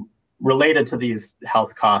 And related to these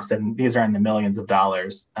health costs, and these are in the millions of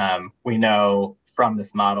dollars, we know from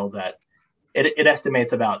this model that it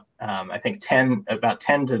estimates about, I think 10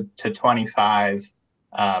 to 25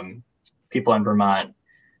 people in Vermont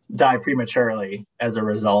die prematurely as a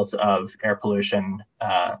result of air pollution,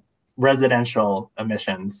 residential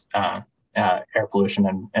emissions, air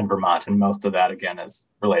pollution in Vermont. And most of that, again, is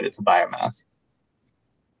related to biomass.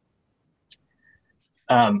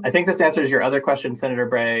 I think this answers your other question, Senator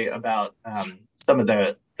Bray, about some of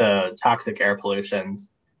the toxic air pollutants.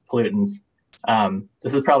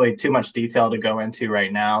 This is probably too much detail to go into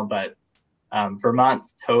right now, but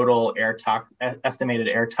Vermont's total estimated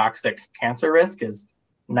air toxic cancer risk is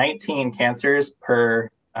 19 cancers per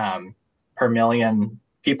million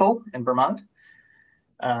people in Vermont.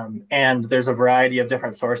 And there's a variety of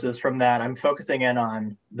different sources from that. I'm focusing in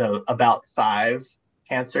on about 5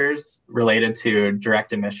 cancers related to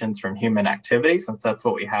direct emissions from human activity, since that's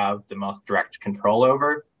what we have the most direct control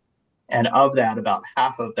over. And of that, about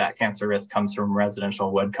half of that cancer risk comes from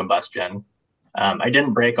residential wood combustion. I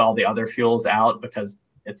didn't break all the other fuels out because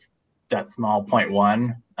it's that small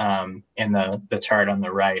 0.1 in the chart on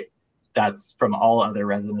the right. That's from all other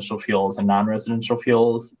residential fuels and non-residential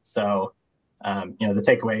fuels. So, the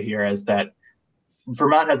takeaway here is that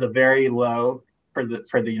Vermont has a very low, for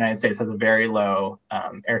the United States, has a very low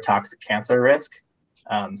air toxic cancer risk.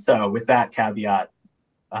 So with that caveat,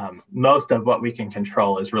 most of what we can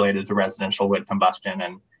control is related to residential wood combustion,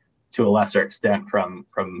 and to a lesser extent from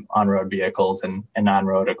on-road vehicles and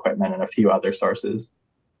non-road equipment and a few other sources.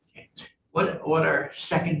 What are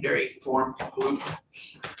secondary form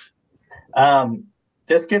pollutants?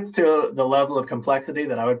 This gets to the level of complexity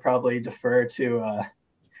that I would probably defer to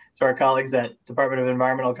our colleagues at Department of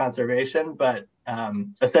Environmental Conservation, but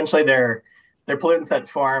essentially they're pollutants that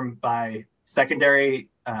form by secondary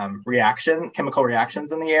chemical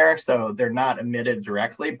reactions in the air. So they're not emitted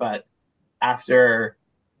directly, but after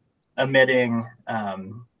emitting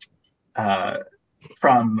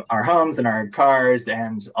from our homes and our cars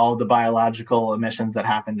and all the biological emissions that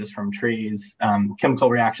happen just from trees, chemical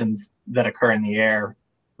reactions that occur in the air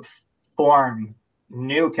form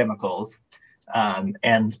new chemicals,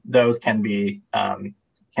 and those can be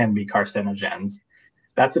carcinogens.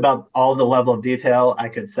 That's about all the level of detail I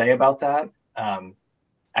could say about that.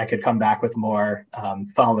 I could come back with more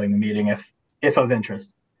following the meeting if of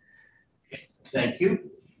interest. Thank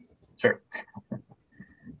you. Sure.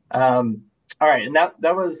 All right, and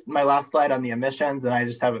that was my last slide on the emissions, and I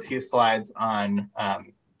just have a few slides on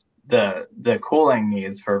the cooling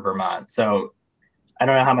needs for Vermont. So I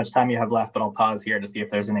don't know how much time you have left, but I'll pause here to see if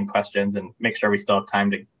there's any questions and make sure we still have time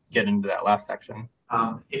to get into that last section.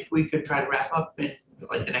 If we could try to wrap up in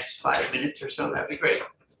like the next 5 minutes or so, that'd be great.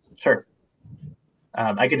 Sure.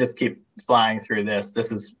 I could just keep flying through this.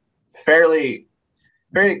 This is very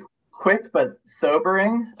quick but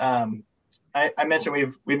sobering. I mentioned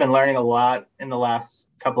we've been learning a lot in the last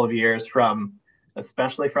couple of years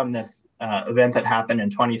especially from this event that happened in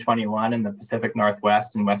 2021 in the Pacific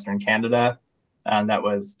Northwest in Western Canada, that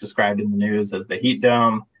was described in the news as the heat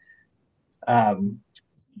dome.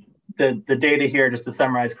 The data here, just to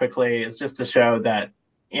summarize quickly, is just to show that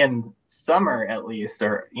in summer, at least,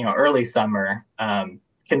 or early summer,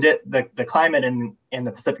 the climate in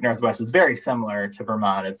the Pacific Northwest is very similar to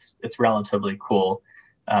Vermont. It's relatively cool.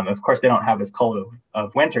 Of course, they don't have as cold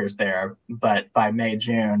of winters there, but by May,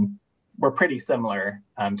 June, we're pretty similar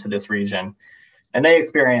to this region. And they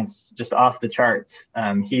experienced just off the charts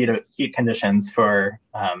heat conditions for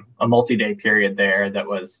a multi-day period there that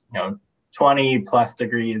was 20 plus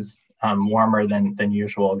degrees warmer than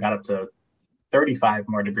usual, got up to 35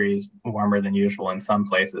 more degrees warmer than usual in some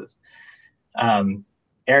places.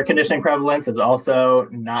 Air conditioning prevalence is also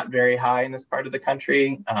not very high in this part of the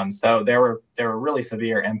country. So there were really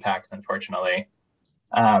severe impacts, unfortunately.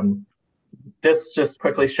 This just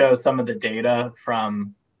quickly shows some of the data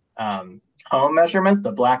from home measurements.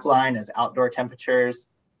 The black line is outdoor temperatures.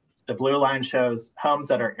 The blue line shows homes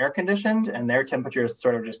that are air conditioned, and their temperatures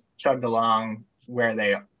sort of just chugged along where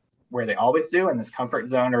they always do in this comfort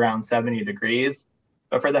zone around 70 degrees.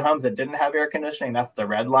 But for the homes that didn't have air conditioning, that's the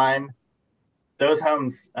red line. Those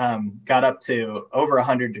homes got up to over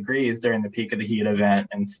 100 degrees during the peak of the heat event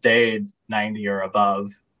and stayed 90 or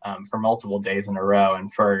above for multiple days in a row.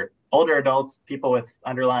 And for older adults, people with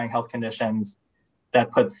underlying health conditions, that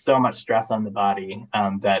puts so much stress on the body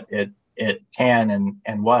that it can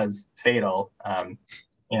and was fatal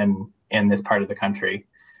in this part of the country.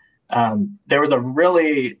 There was a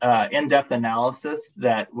really in-depth analysis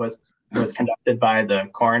that was conducted by the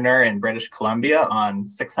coroner in British Columbia on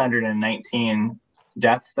 619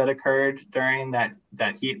 deaths that occurred during that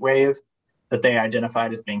heat wave that they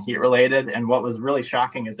identified as being heat related. And what was really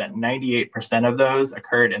shocking is that 98% of those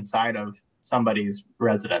occurred inside of somebody's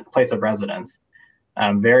place of residence.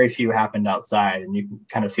 Very few happened outside, and you can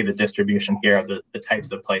kind of see the distribution here of the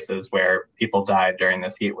types of places where people died during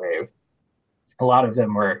this heat wave. A lot of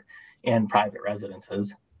them were in private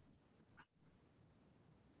residences.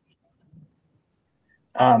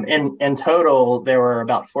 In total, there were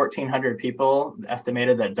about 1,400 people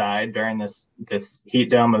estimated that died during this heat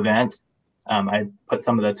dome event. I put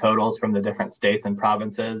some of the totals from the different states and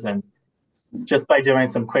provinces, and just by doing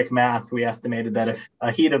some quick math, we estimated that if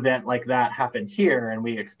a heat event like that happened here and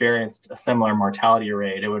we experienced a similar mortality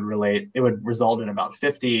rate, it would result in about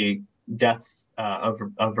 50 deaths of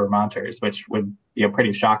Vermonters, which would be a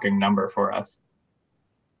pretty shocking number for us.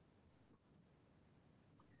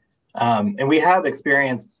 And we have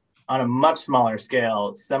experienced on a much smaller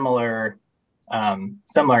scale similar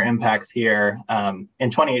impacts here.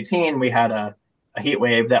 In 2018, we had a heat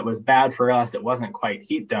wave that was bad for us. It wasn't quite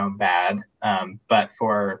heat dome bad, but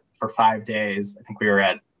for 5 days, I think we were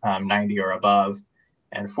at 90 or above,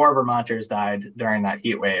 and 4 Vermonters died during that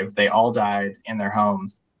heat wave. They all died in their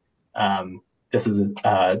homes. This is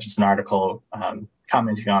just an article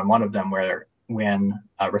commenting on one of them where when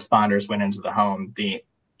responders went into the home, the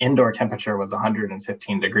indoor temperature was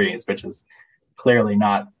 115 degrees, which is clearly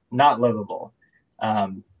not livable.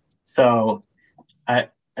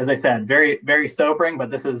 As I said, very, very sobering, but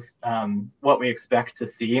this is what we expect to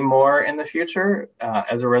see more in the future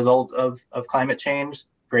as a result of climate change,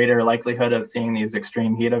 greater likelihood of seeing these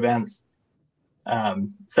extreme heat events.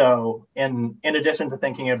 So in addition to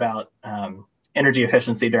thinking about energy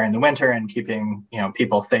efficiency during the winter and keeping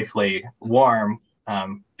people safely warm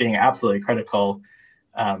being absolutely critical,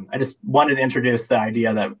 I just wanted to introduce the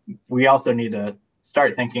idea that we also need to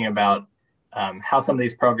start thinking about how some of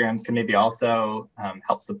these programs can maybe also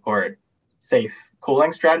help support safe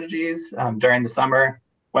cooling strategies during the summer,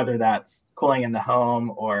 whether that's cooling in the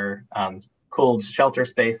home or cooled shelter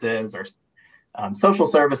spaces or social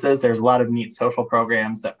services. There's a lot of neat social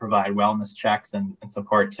programs that provide wellness checks and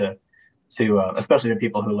support to especially to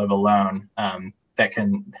people who live alone that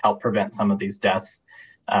can help prevent some of these deaths.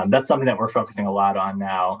 That's something that we're focusing a lot on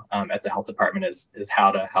now at the health department is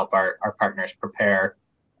how to help our partners prepare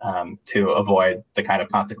to avoid the kind of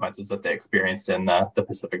consequences that they experienced in the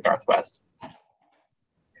Pacific Northwest.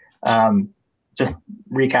 Just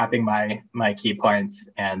recapping my key points,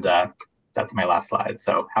 and that's my last slide.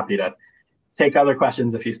 So happy to take other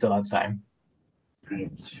questions if you still have time.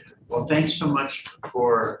 Great. Well, thanks so much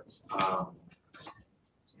for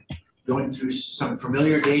going through some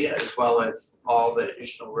familiar data as well as all the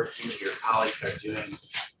additional work you and your colleagues are doing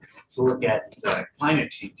to look at the climate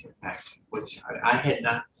change impacts, which I had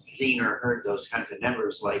not seen or heard those kinds of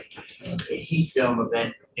numbers, like a heat dome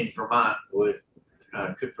event in Vermont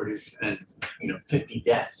could produce an 50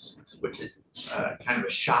 deaths, which is kind of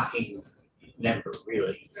a shocking number,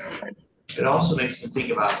 really. It also makes me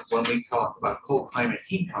think about when we talk about cold climate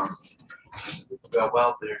heat pumps.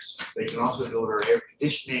 Well, they can also deliver air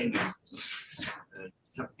conditioning. And,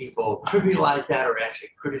 some people trivialize that or actually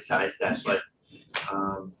criticize that, but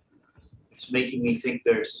it's making me think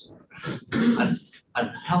there's a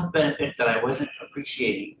health benefit that I wasn't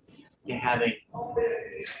appreciating to having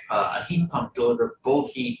a heat pump deliver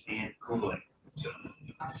both heat and cooling.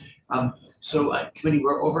 So committee,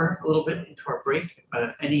 we're over a little bit into our break.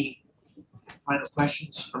 Any final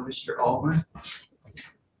questions from Mr. Allman?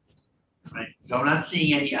 Right, so I'm not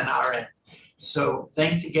seeing any on our end. So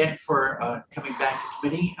thanks again for coming back to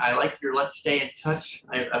committee. I like your let's stay in touch.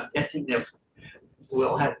 I'm guessing that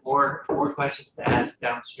we'll have more questions to ask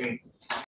downstream.